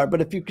numbers are.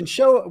 But if you can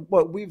show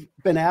what we've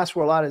been asked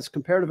for a lot is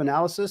comparative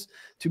analysis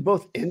to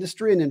both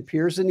industry and then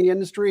peers in the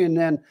industry. And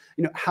then,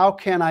 how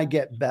can I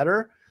get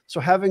better? So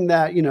having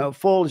that,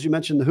 full, as you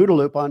mentioned, the OODA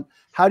loop on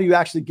how do you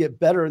actually get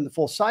better in the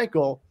full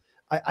cycle,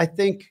 I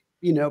think,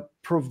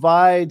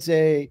 provides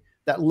that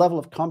level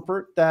of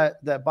comfort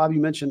that Bob, you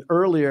mentioned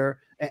earlier,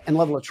 and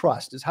level of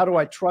trust is how do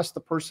I trust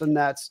the person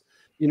that's,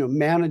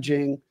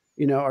 managing,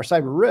 our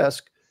cyber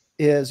risk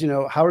is,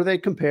 how do they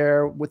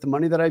compare with the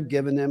money that I've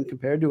given them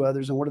compared to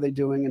others, and what are they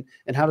doing?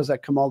 And how does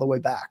that come all the way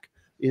back,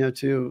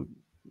 to,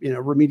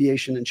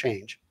 remediation and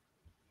change?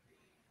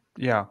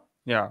 Yeah.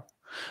 Yeah.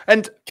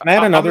 And can I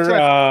add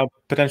another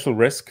potential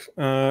risk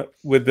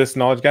with this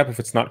knowledge gap if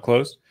it's not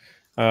closed,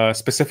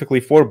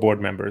 specifically for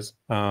board members,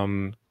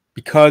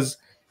 because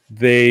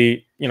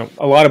they,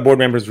 a lot of board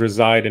members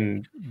reside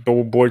in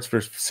boards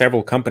for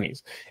several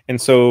companies.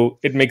 And so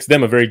it makes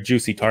them a very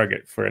juicy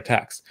target for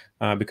attacks,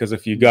 because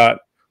if you got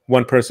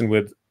one person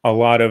with a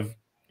lot of,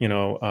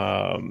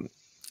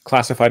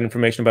 classified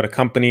information about a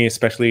company,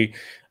 especially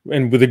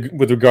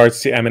with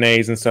regards to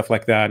M&As and stuff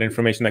like that,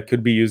 information that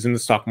could be used in the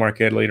stock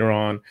market later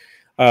on.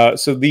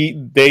 So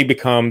they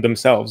become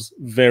themselves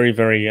very,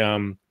 very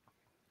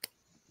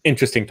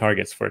interesting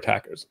targets for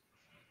attackers.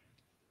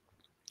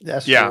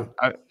 That's true.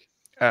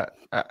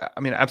 I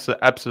mean,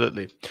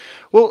 absolutely.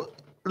 Well,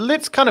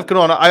 let's kind of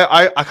go on.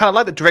 I kind of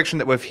like the direction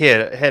that we've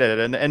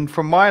headed, and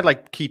from my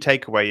key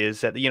takeaway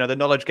is that the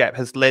knowledge gap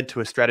has led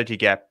to a strategy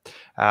gap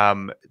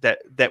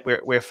that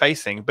we're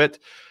facing. But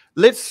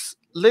let's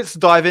let's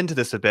dive into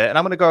this a bit, and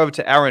I'm going to go over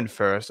to Aaron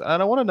first,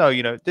 and I want to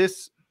know,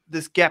 this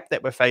gap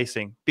that we're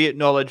facing, be it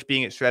knowledge,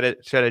 being it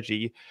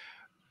strategy.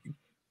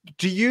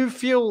 Do you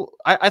feel?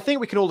 I think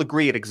we can all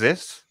agree it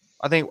exists.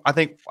 I think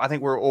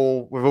we've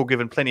all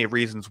given plenty of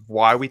reasons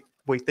why we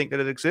think that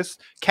it exists.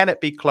 Can it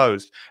be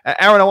closed?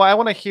 Aaron, I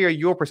want to hear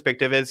your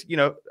perspective as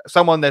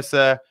someone that's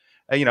a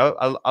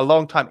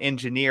long-time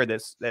engineer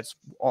that's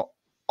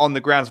on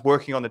the grounds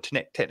working on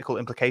the technical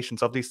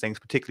implications of these things,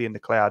 particularly in the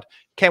cloud.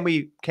 Can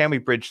we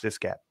bridge this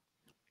gap?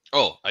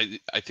 Oh,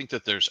 I think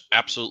that there's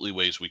absolutely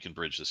ways we can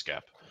bridge this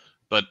gap.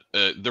 But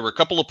there were a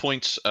couple of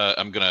points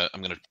I'm gonna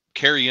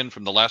carry in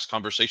from the last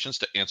conversations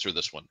to answer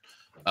this one.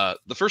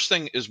 The first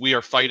thing is we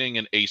are fighting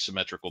an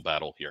asymmetrical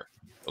battle here.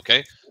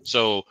 Okay,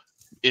 so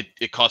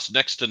it costs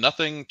next to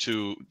nothing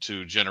to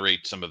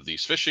generate some of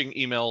these phishing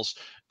emails,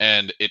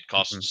 and it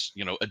costs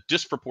a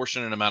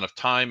disproportionate amount of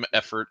time,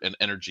 effort, and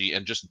energy,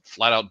 and just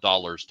flat out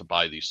dollars to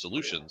buy these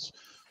solutions.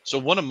 So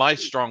one of my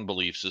strong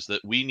beliefs is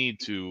that we need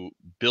to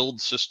build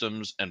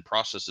systems and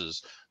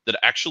processes that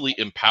actually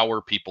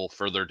empower people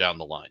further down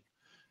the line.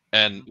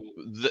 And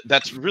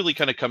that's really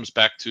kind of comes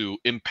back to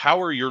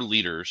empower your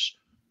leaders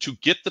to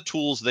get the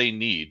tools they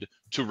need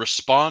to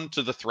respond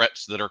to the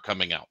threats that are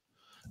coming out.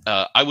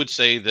 I would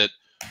say that,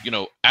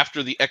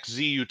 after the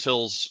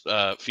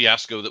XZUtils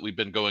fiasco that we've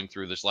been going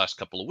through this last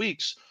couple of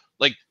weeks,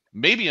 like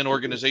maybe an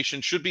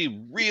organization should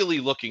be really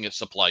looking at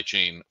supply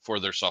chain for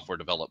their software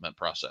development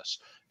process.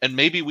 And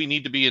maybe we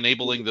need to be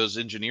enabling those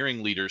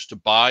engineering leaders to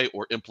buy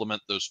or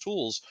implement those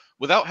tools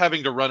without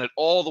having to run it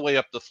all the way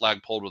up the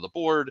flagpole to the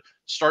board,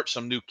 start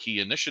some new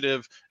key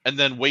initiative, and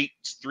then wait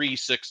 3,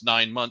 6,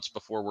 9 months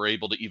before we're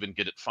able to even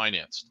get it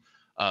financed.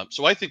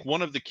 So I think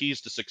one of the keys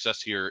to success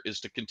here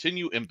is to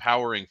continue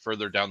empowering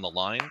further down the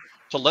line,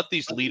 to let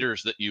these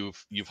leaders that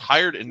you've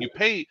hired, and you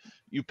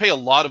pay a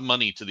lot of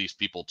money to these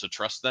people to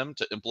trust them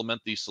to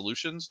implement these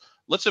solutions.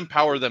 Let's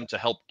empower them to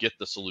help get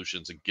the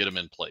solutions and get them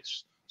in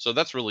place. So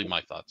that's really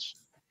my thoughts.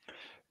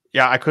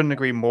 Yeah, I couldn't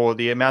agree more.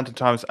 The amount of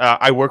times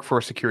I work for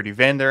a security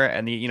vendor,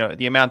 and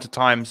the amount of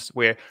times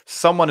where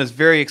someone is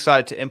very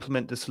excited to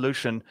implement the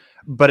solution,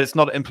 but it's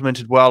not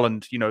implemented well,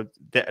 and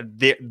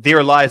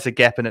there lies a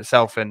gap in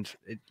itself, and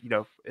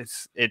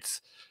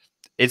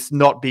it's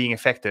not being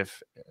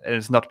effective, and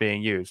it's not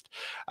being used.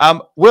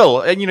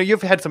 Will, and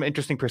you've had some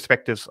interesting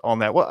perspectives on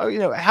that.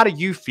 Well, how do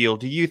you feel?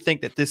 Do you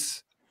think that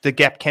the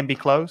gap can be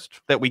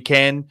closed? That we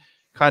can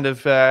kind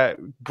of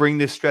bring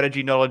this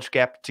strategy knowledge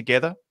gap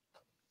together?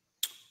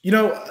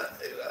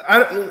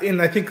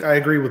 I think I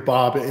agree with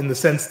Bob in the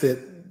sense that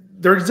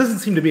there doesn't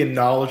seem to be a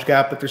knowledge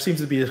gap, but there seems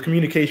to be a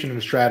communication and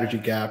a strategy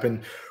gap.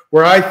 And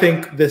where I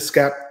think this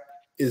gap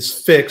is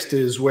fixed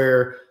is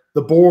where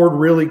the board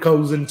really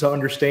goes into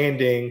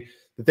understanding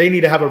that they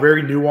need to have a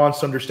very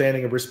nuanced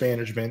understanding of risk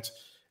management.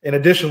 And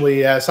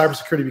additionally, as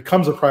cybersecurity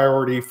becomes a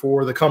priority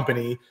for the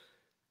company,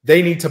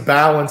 they need to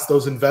balance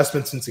those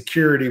investments in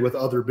security with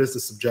other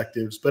business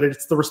objectives. But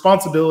it's the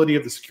responsibility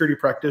of the security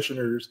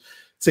practitioners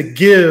to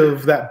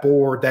give that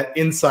board that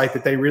insight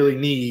that they really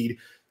need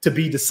to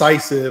be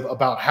decisive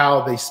about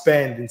how they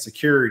spend in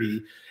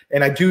security.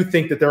 And I do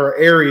think that there are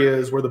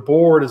areas where the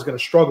board is going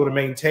to struggle to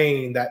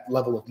maintain that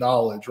level of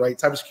knowledge, right?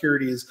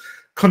 Cybersecurity is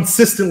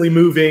consistently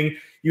moving.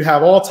 You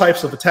have all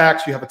types of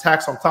attacks. You have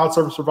attacks on cloud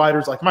service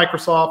providers like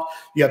Microsoft.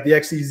 You have the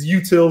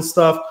XZUtils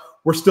stuff.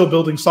 We're still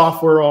building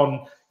software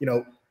on,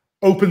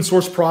 open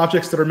source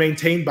projects that are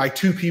maintained by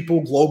 2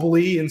 people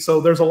globally. And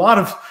so there's a lot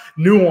of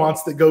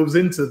nuance that goes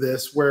into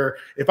this, where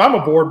if I'm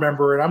a board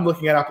member and I'm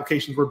looking at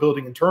applications we're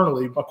building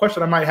internally, a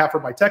question I might have for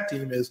my tech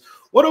team is,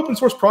 what open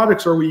source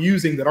projects are we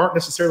using that aren't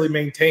necessarily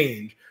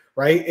maintained,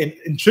 right?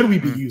 And should we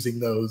be using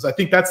those? I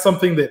think that's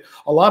something that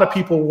a lot of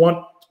people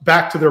want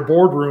back to their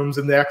boardrooms,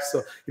 and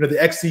the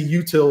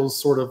XZUtils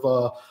sort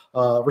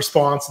of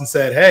response and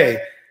said, hey,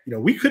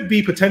 we could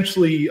be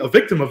potentially a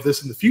victim of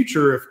this in the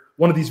future if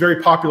one of these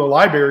very popular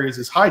libraries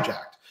is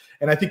hijacked.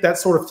 And I think that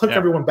sort of took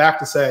everyone back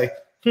to say,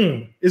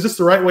 is this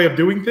the right way of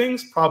doing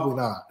things? Probably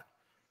not.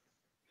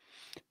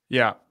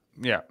 Yeah.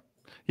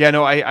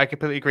 No, I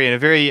completely agree. And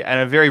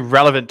a very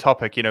relevant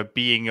topic,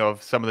 being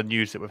of some of the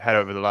news that we've had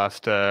over the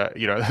last,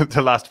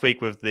 the last week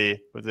with the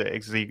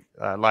XZ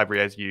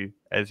library,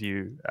 as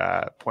you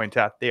point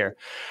out there.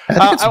 I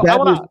think it's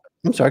bad news.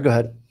 I'm sorry. Go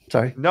ahead.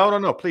 Sorry.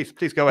 No. Please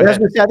go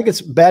ahead. I think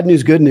it's bad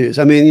news, good news.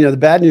 I mean, the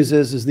bad news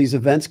is these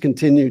events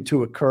continue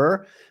to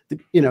occur.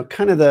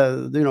 Kind of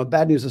the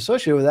bad news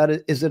associated with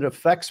that is it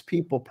affects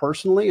people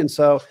personally, and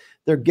so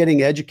they're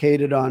getting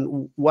educated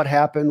on what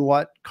happened,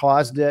 what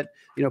caused it.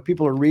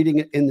 People are reading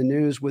it in the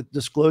news with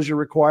disclosure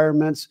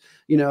requirements.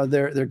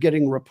 They're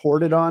getting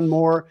reported on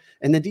more,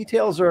 and the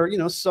details are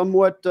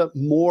somewhat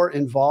more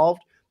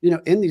involved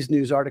in these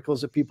news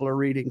articles that people are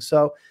reading.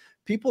 So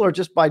people are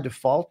just by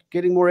default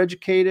getting more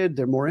educated.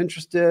 They're more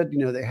interested.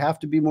 They have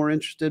to be more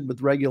interested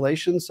with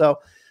regulations. So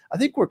I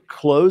think we're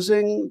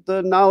closing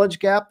the knowledge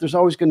gap. There's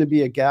always going to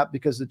be a gap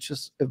because it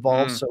just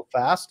evolves so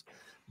fast.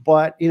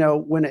 But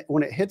when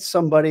it hits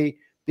somebody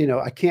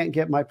I can't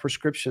get my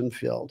prescription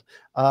filled.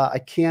 I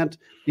can't,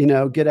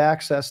 get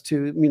access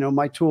to,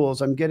 my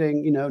tools. I'm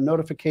getting,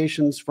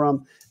 notifications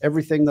from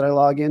everything that I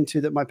log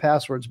into that my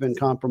password's been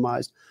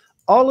compromised.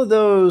 All of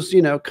those,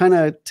 kind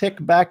of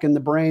tick back in the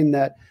brain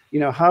that,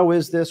 how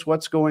is this?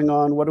 What's going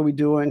on? What are we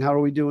doing? How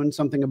are we doing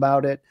something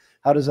about it?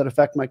 How does that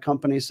affect my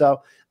company?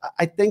 So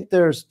I think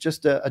there's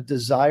just a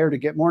desire to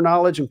get more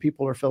knowledge, and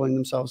people are filling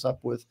themselves up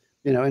with,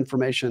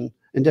 information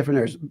in different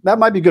areas. That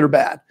might be good or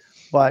bad,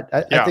 but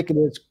I think it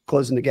is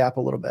closing the gap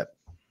a little bit.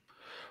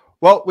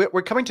 Well,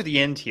 we're coming to the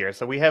end here,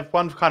 so we have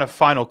one kind of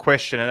final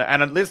question,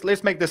 and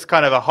let's make this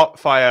kind of a hot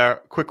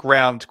fire, quick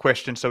round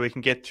question, so we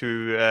can get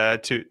to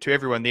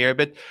everyone there.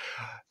 But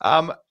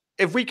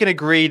if we can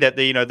agree that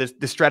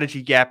the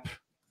strategy gap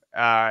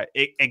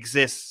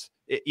exists,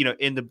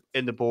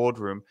 in the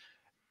boardroom,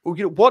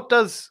 what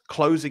does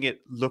closing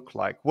it look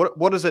like?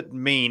 What does it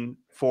mean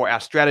for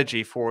our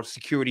strategy, for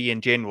security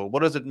in general?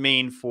 What does it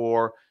mean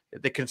for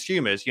the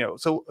consumers?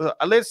 So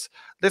let's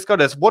go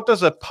to this. What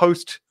does a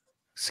post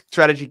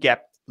strategy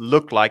gap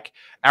look like?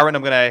 Aaron,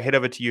 I'm going to head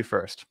over to you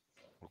first.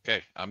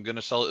 Okay, I'm going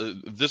to sell.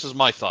 This is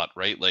my thought,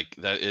 right? Like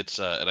that it's,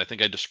 and I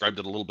think I described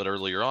it a little bit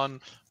earlier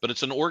on, but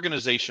it's an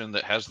organization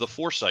that has the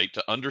foresight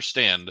to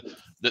understand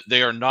that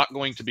they are not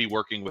going to be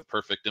working with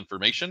perfect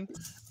information,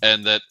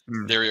 and that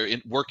they're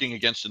working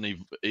against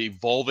an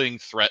evolving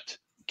threat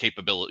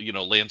capability,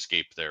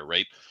 landscape there,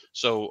 right?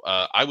 So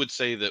I would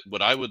say that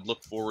what I would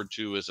look forward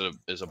to is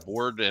a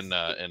board and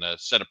a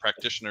set of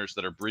practitioners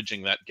that are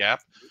bridging that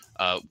gap,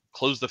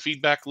 close the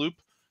feedback loop,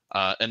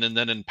 and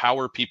then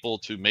empower people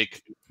to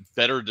make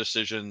better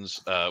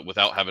decisions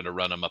without having to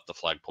run them up the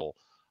flagpole.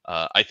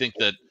 I think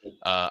that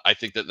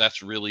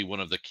that's really one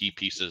of the key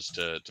pieces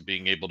to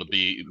being able to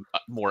be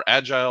more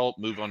agile,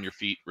 move on your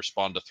feet,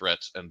 respond to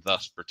threats, and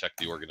thus protect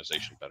the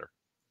organization better.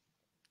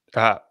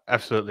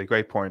 Absolutely,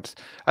 great points.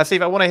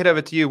 Steve, I want to head over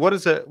to you. What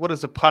does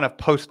a kind of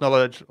post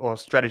knowledge or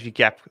strategy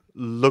gap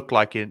look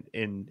like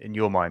in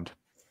your mind?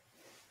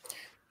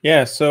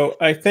 Yeah, so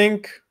I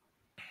think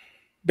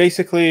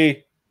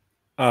basically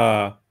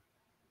CISOs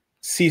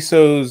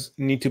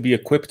need to be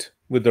equipped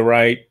with the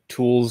right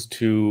tools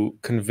to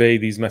convey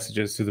these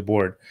messages to the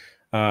board,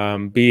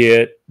 be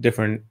it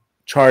different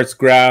charts,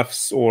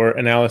 graphs, or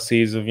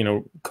analyses of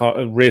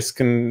risk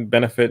and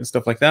benefit and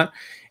stuff like that,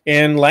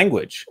 and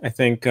language. I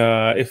think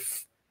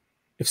if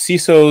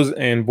CISOs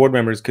and board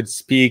members could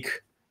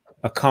speak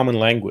a common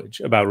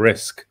language about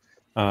risk,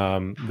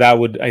 that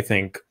would, I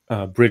think,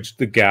 bridge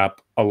the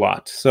gap a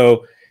lot.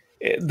 So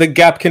the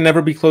gap can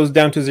never be closed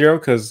down to zero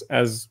because,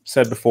 as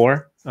said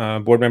before,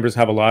 board members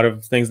have a lot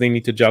of things they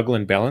need to juggle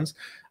and balance,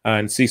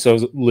 and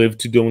CISOs live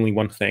to do only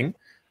one thing.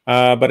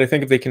 But I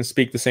think if they can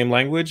speak the same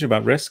language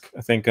about risk,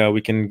 I think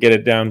we can get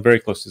it down very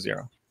close to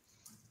zero.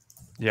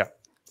 Yeah,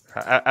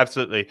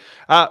 absolutely.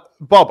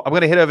 Bob, I'm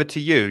going to head over to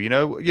you.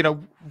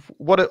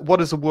 What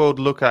does the world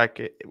look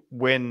like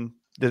when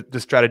the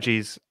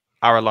strategies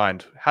are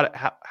aligned?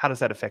 How does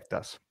that affect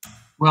us?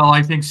 Well,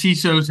 I think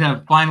CISOs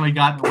have finally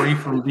gotten away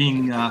from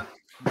being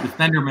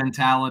defender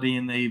mentality,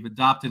 and they've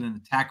adopted an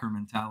attacker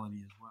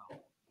mentality as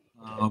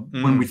well.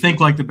 When we think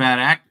like the bad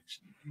actors,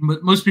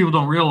 what most people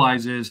don't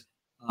realize is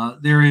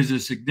there is a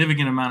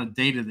significant amount of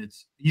data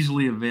that's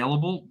easily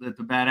available that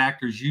the bad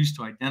actors use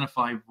to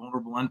identify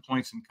vulnerable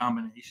endpoints and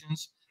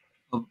combinations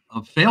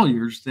of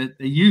failures that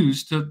they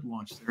use to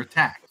launch their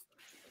attack.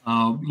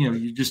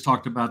 You just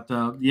talked about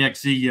the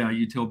XZ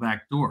util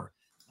backdoor.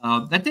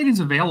 That data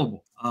is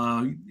available.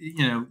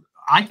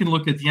 I can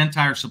look at the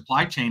entire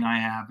supply chain I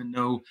have and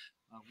know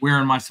where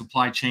in my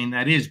supply chain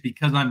that is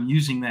because I'm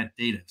using that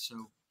data.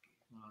 So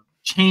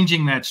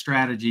changing that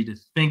strategy to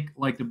think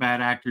like the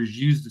bad actors,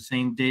 use the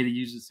same data,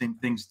 use the same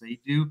things they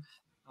do,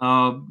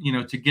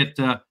 to get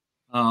a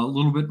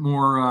little bit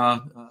more, I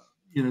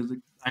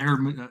heard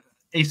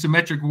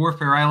asymmetric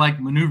warfare. I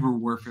like maneuver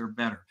warfare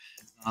better.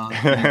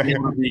 Be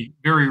able to be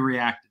very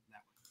reactive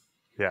that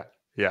way.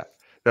 Yeah.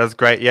 That's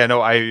great. Yeah,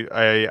 no,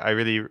 I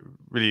really,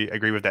 really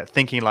agree with that.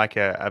 Thinking like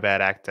a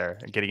bad actor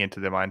and getting into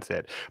the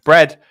mindset.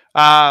 Brad,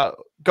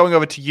 going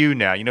over to you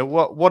now.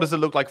 What does it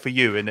look like for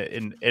you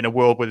in a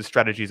world where the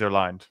strategies are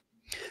aligned?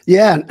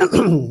 Yeah,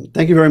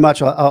 thank you very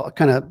much. I'll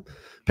kind of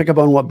pick up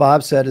on what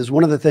Bob said. Is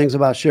one of the things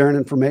about sharing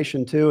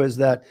information too is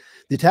that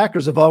the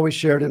attackers have always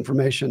shared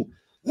information,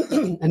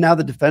 and now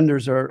the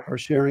defenders are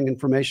sharing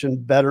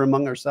information better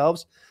among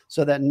ourselves,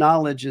 so that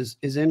knowledge is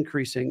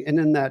increasing. And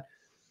in that,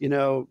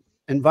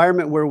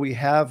 environment where we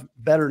have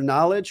better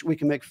knowledge, we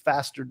can make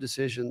faster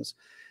decisions.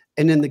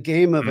 And in the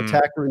game of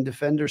attacker and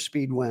defender,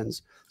 speed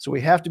wins. So we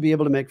have to be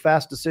able to make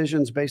fast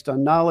decisions based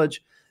on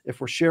knowledge.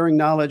 If we're sharing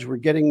knowledge, we're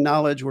getting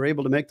knowledge, we're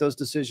able to make those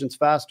decisions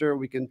faster.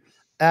 We can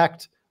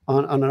act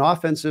on an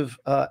offensive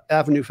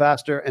avenue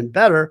faster and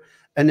better,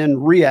 and then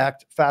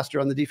react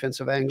faster on the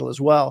defensive angle as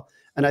well.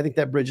 And I think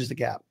that bridges the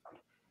gap.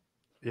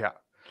 Yeah.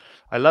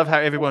 I love how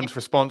everyone's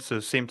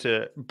responses seem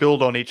to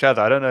build on each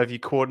other. I don't know if you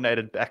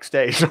coordinated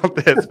backstage on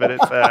this, but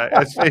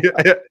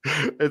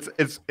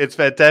it's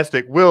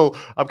fantastic. Will,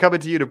 I'm coming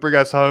to you to bring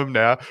us home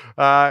now.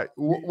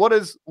 What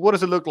does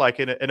it look like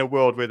in a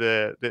world where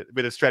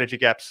the strategy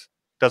gaps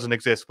doesn't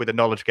exist, where the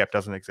knowledge gap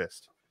doesn't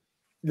exist?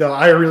 No,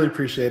 I really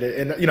appreciate it.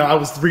 And, I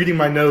was reading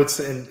my notes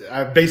and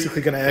I'm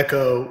basically going to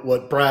echo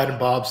what Brad and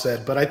Bob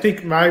said. But I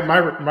think my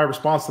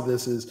response to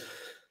this is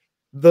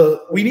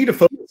we need to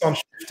focus on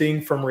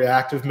shifting from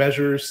reactive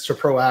measures to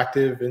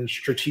proactive and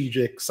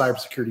strategic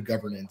cybersecurity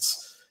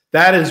governance.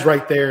 That is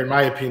right there, in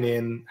my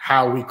opinion,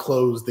 how we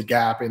close the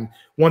gap. And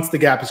once the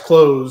gap is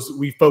closed,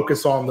 we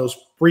focus on those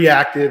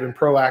reactive and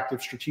proactive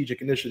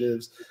strategic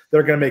initiatives that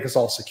are going to make us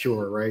all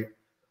secure, right?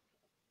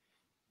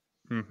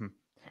 Mm-hmm.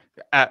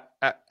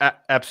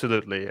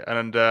 Absolutely,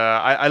 and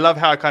I love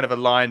how it kind of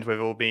aligned with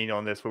all being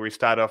on this, where we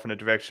start off in a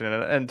direction,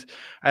 and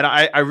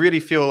I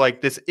really feel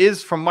like this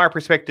is, from my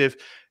perspective,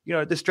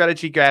 the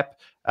strategy gap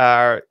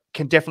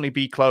can definitely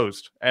be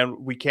closed, and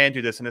we can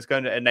do this, and it's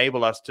going to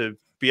enable us to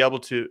be able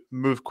to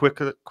move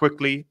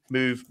quickly,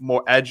 move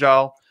more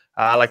agile,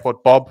 like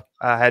what Bob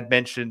had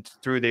mentioned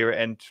through there,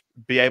 and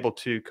be able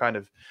to kind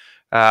of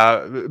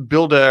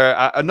build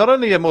a not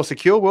only a more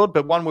secure world,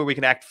 but one where we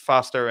can act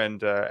faster and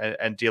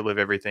deal with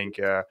everything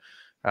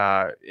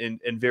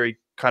in very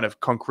kind of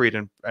concrete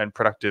and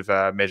productive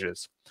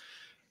measures.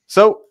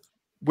 So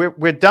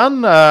we're done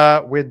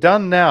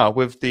now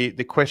with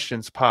the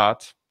questions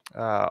part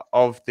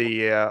of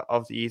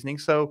the evening.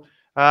 So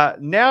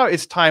now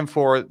it's time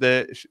for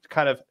the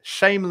kind of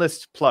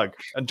shameless plug.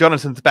 And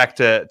Jonathan's back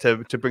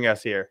to bring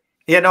us here.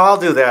 Yeah, no, I'll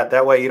do that.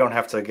 That way you don't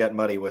have to get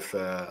muddy with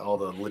all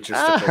the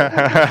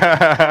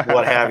logistical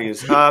what have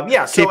yous.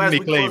 Yeah, so as we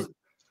close,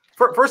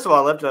 first of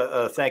all, I'd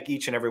love to thank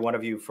each and every one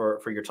of you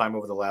for your time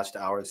over the last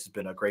hour. This has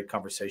been a great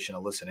conversation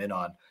to listen in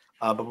on.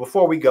 But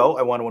before we go,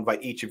 I want to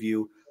invite each of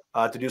you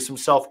to do some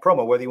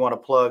self-promo, whether you want to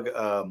plug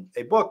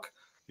a book,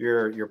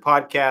 your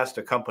podcast,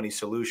 a company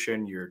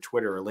solution, your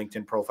Twitter or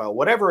LinkedIn profile,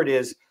 whatever it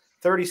is,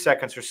 30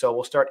 seconds or so.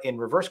 We'll start in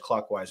reverse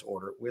clockwise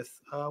order with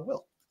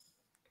Will.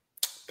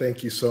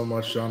 Thank you so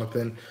much,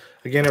 Jonathan.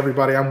 Again,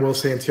 everybody, I'm Will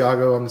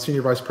Santiago. I'm the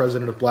Senior Vice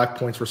President of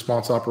Blackpoint's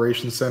Response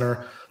Operations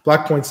Center.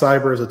 Blackpoint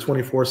Cyber is a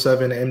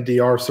 24/7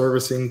 MDR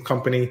servicing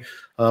company.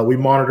 We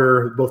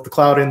monitor both the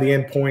cloud and the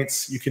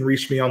endpoints. You can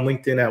reach me on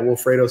LinkedIn at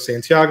Wilfredo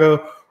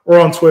Santiago or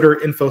on Twitter,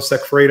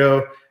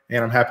 InfoSecFredo,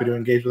 and I'm happy to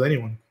engage with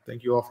anyone.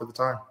 Thank you all for the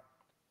time.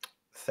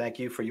 Thank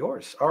you for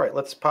yours. All right,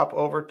 let's pop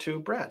over to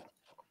Brad.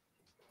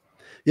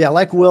 Yeah,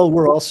 like Will,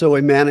 we're also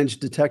a managed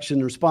detection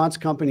and response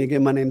company.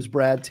 Again, my name is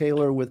Brad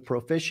Taylor with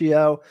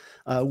Proficio.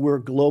 We're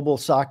a global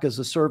SOC as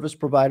a service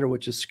provider,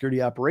 which is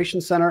Security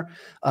Operations Center.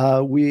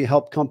 We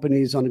help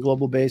companies on a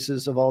global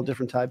basis of all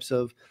different types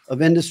of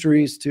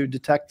industries to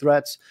detect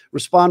threats,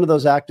 respond to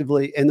those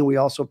actively, and then we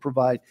also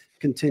provide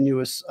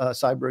continuous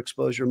cyber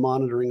exposure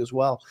monitoring as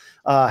well.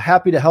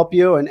 Happy to help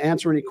you and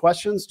answer any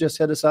questions. Just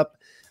hit us up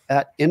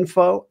at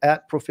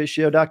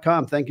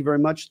info@proficio.com. Thank you very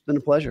much. It's been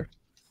a pleasure.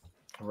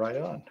 Right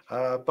on.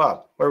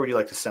 Bob, where would you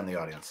like to send the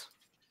audience?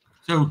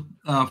 So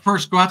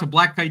first, go out to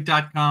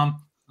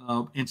blackkite.com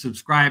and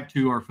subscribe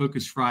to our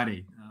Focus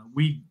Friday.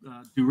 We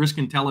do risk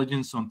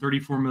intelligence on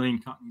 34 million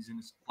companies in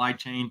the supply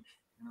chain,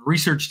 and a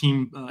research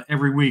team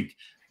every week,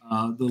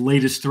 the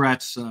latest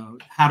threats,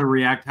 how to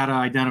react, how to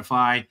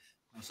identify.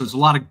 So it's a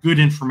lot of good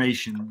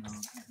information.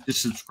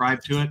 Just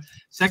subscribe to it.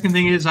 Second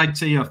thing is, I'd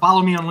say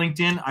follow me on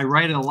LinkedIn. I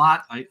write a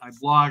lot. I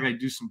blog. I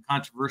do some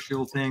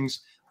controversial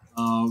things.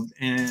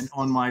 And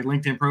on my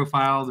LinkedIn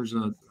profile, there's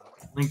a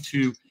link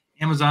to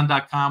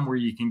Amazon.com where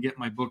you can get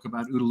my book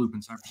about OODA loop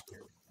and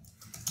cybersecurity.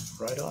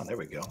 Right on. There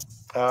we go.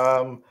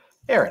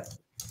 Aaron,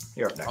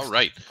 you're up next. All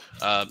right.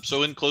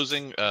 So in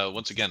closing,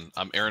 once again,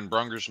 I'm Aaron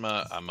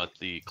Brongersma. I'm at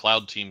the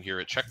cloud team here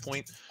at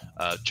Checkpoint.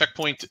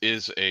 Checkpoint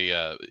is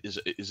a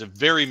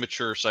very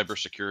mature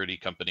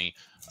cybersecurity company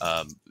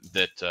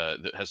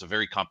that has a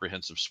very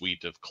comprehensive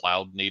suite of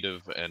cloud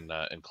native and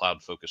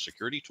cloud focused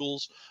security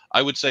tools.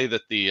 I would say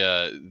that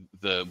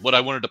the what I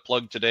wanted to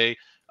plug today,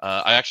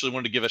 I actually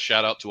wanted to give a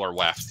shout out to our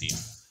WAF team.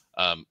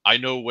 I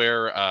know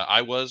where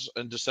I was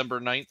on December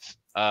 9th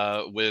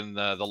when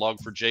the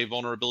Log4j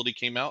vulnerability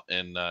came out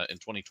in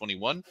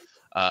 2021.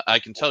 I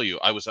can tell you,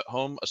 I was at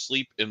home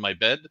asleep in my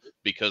bed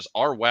because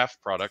our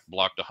WAF product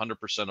blocked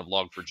 100% of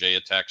Log4j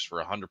attacks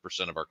for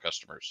 100% of our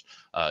customers.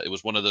 It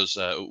was one of those,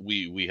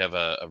 we have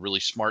a really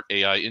smart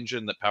AI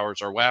engine that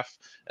powers our WAF,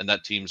 and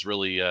that team's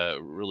really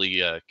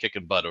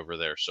kicking butt over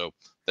there. So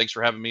thanks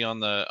for having me on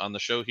the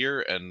show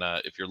here. And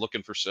if you're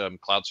looking for some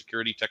cloud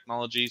security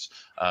technologies,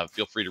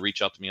 feel free to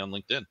reach out to me on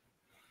LinkedIn.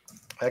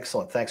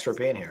 Excellent. Thanks for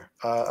being here.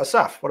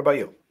 Asaf, what about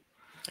you?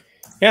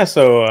 Yeah,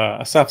 so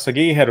Asaf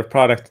Sagi, head of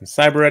product in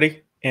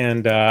CyberReady,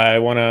 and I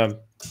want to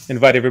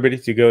invite everybody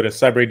to go to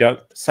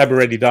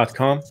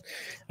cyberready.com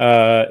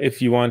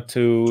if you want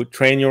to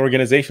train your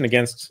organization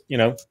against,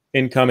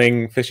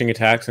 incoming phishing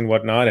attacks and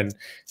whatnot, and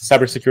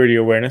cybersecurity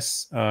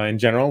awareness in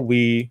general.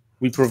 We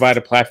provide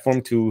a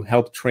platform to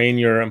help train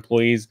your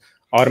employees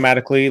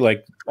automatically,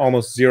 like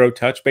almost zero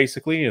touch,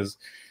 basically, is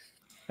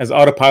as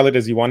autopilot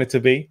as you want it to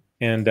be.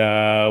 And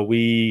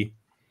we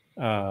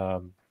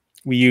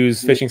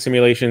use phishing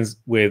simulations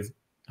with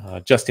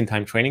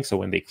just-in-time training. So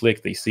when they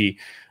click, they see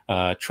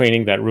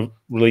training that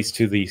relates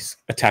to the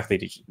attack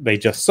they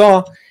just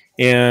saw.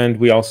 And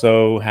we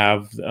also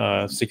have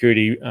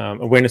security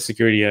awareness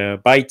security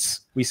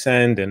bites we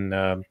send.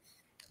 And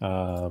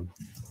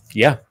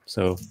yeah,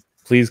 so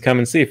please come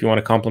and see if you want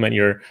to complement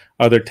your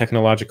other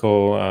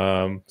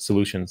technological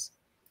solutions.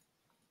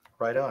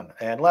 Right on.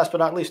 And last but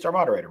not least, our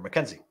moderator,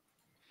 Mackenzie.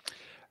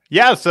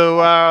 Yeah, so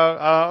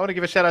I want to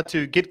give a shout out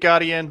to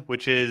GitGuardian,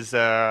 which is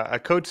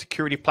a code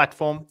security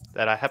platform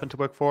that I happen to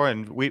work for.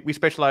 And we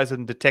specialize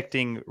in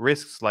detecting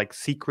risks like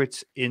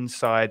secrets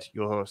inside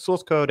your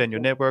source code and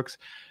your networks.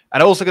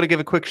 And I'm also going to give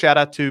a quick shout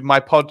out to my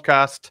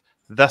podcast,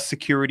 The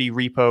Security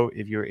Repo.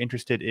 If you're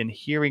interested in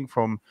hearing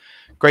from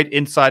great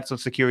insights on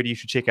security, you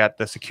should check out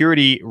the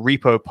Security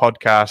Repo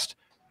podcast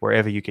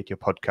wherever you get your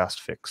podcast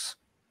fix.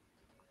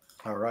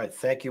 All right.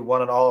 Thank you,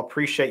 one and all.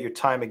 Appreciate your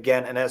time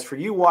again. And as for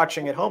you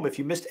watching at home, if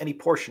you missed any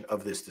portion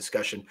of this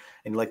discussion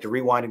and you'd like to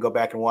rewind and go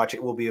back and watch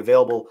it, will be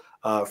available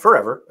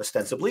forever,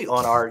 ostensibly,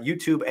 on our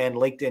YouTube and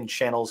LinkedIn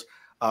channels.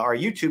 Our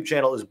YouTube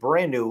channel is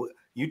brand new,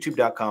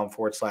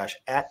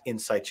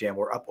 youtube.com/@InsightJam.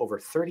 We're up over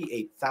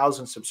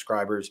 38,000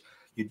 subscribers.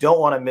 You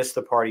don't want to miss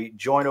the party.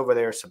 Join over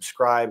there,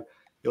 subscribe.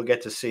 You'll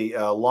get to see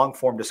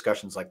long-form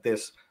discussions like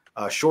this,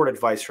 short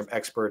advice from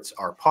experts,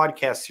 our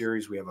podcast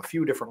series. We have a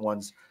few different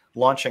ones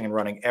launching and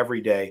running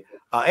every day.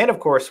 And of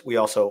course, we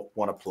also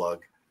want to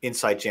plug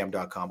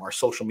InsightJam.com, our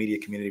social media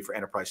community for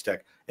enterprise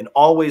tech, an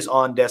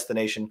always-on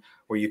destination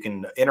where you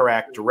can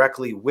interact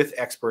directly with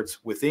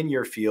experts within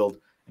your field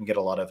and get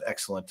a lot of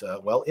excellent,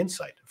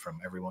 insight from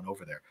everyone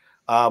over there.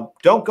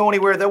 Don't go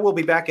anywhere, though. We'll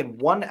be back in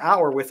 1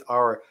 hour with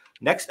our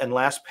next and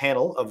last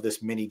panel of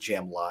this mini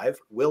Jam Live.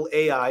 Will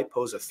AI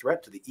pose a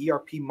threat to the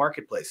ERP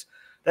marketplace?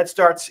 That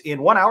starts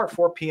in 1 hour at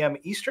 4 p.m.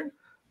 Eastern.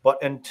 But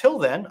until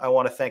then, I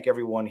want to thank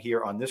everyone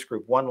here on this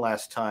group one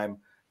last time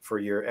for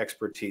your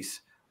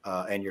expertise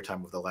and your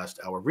time of the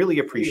last hour. Really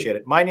appreciate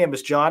it. My name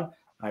is John.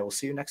 I will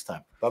see you next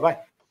time. Bye-bye.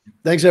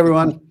 Thanks,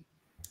 everyone.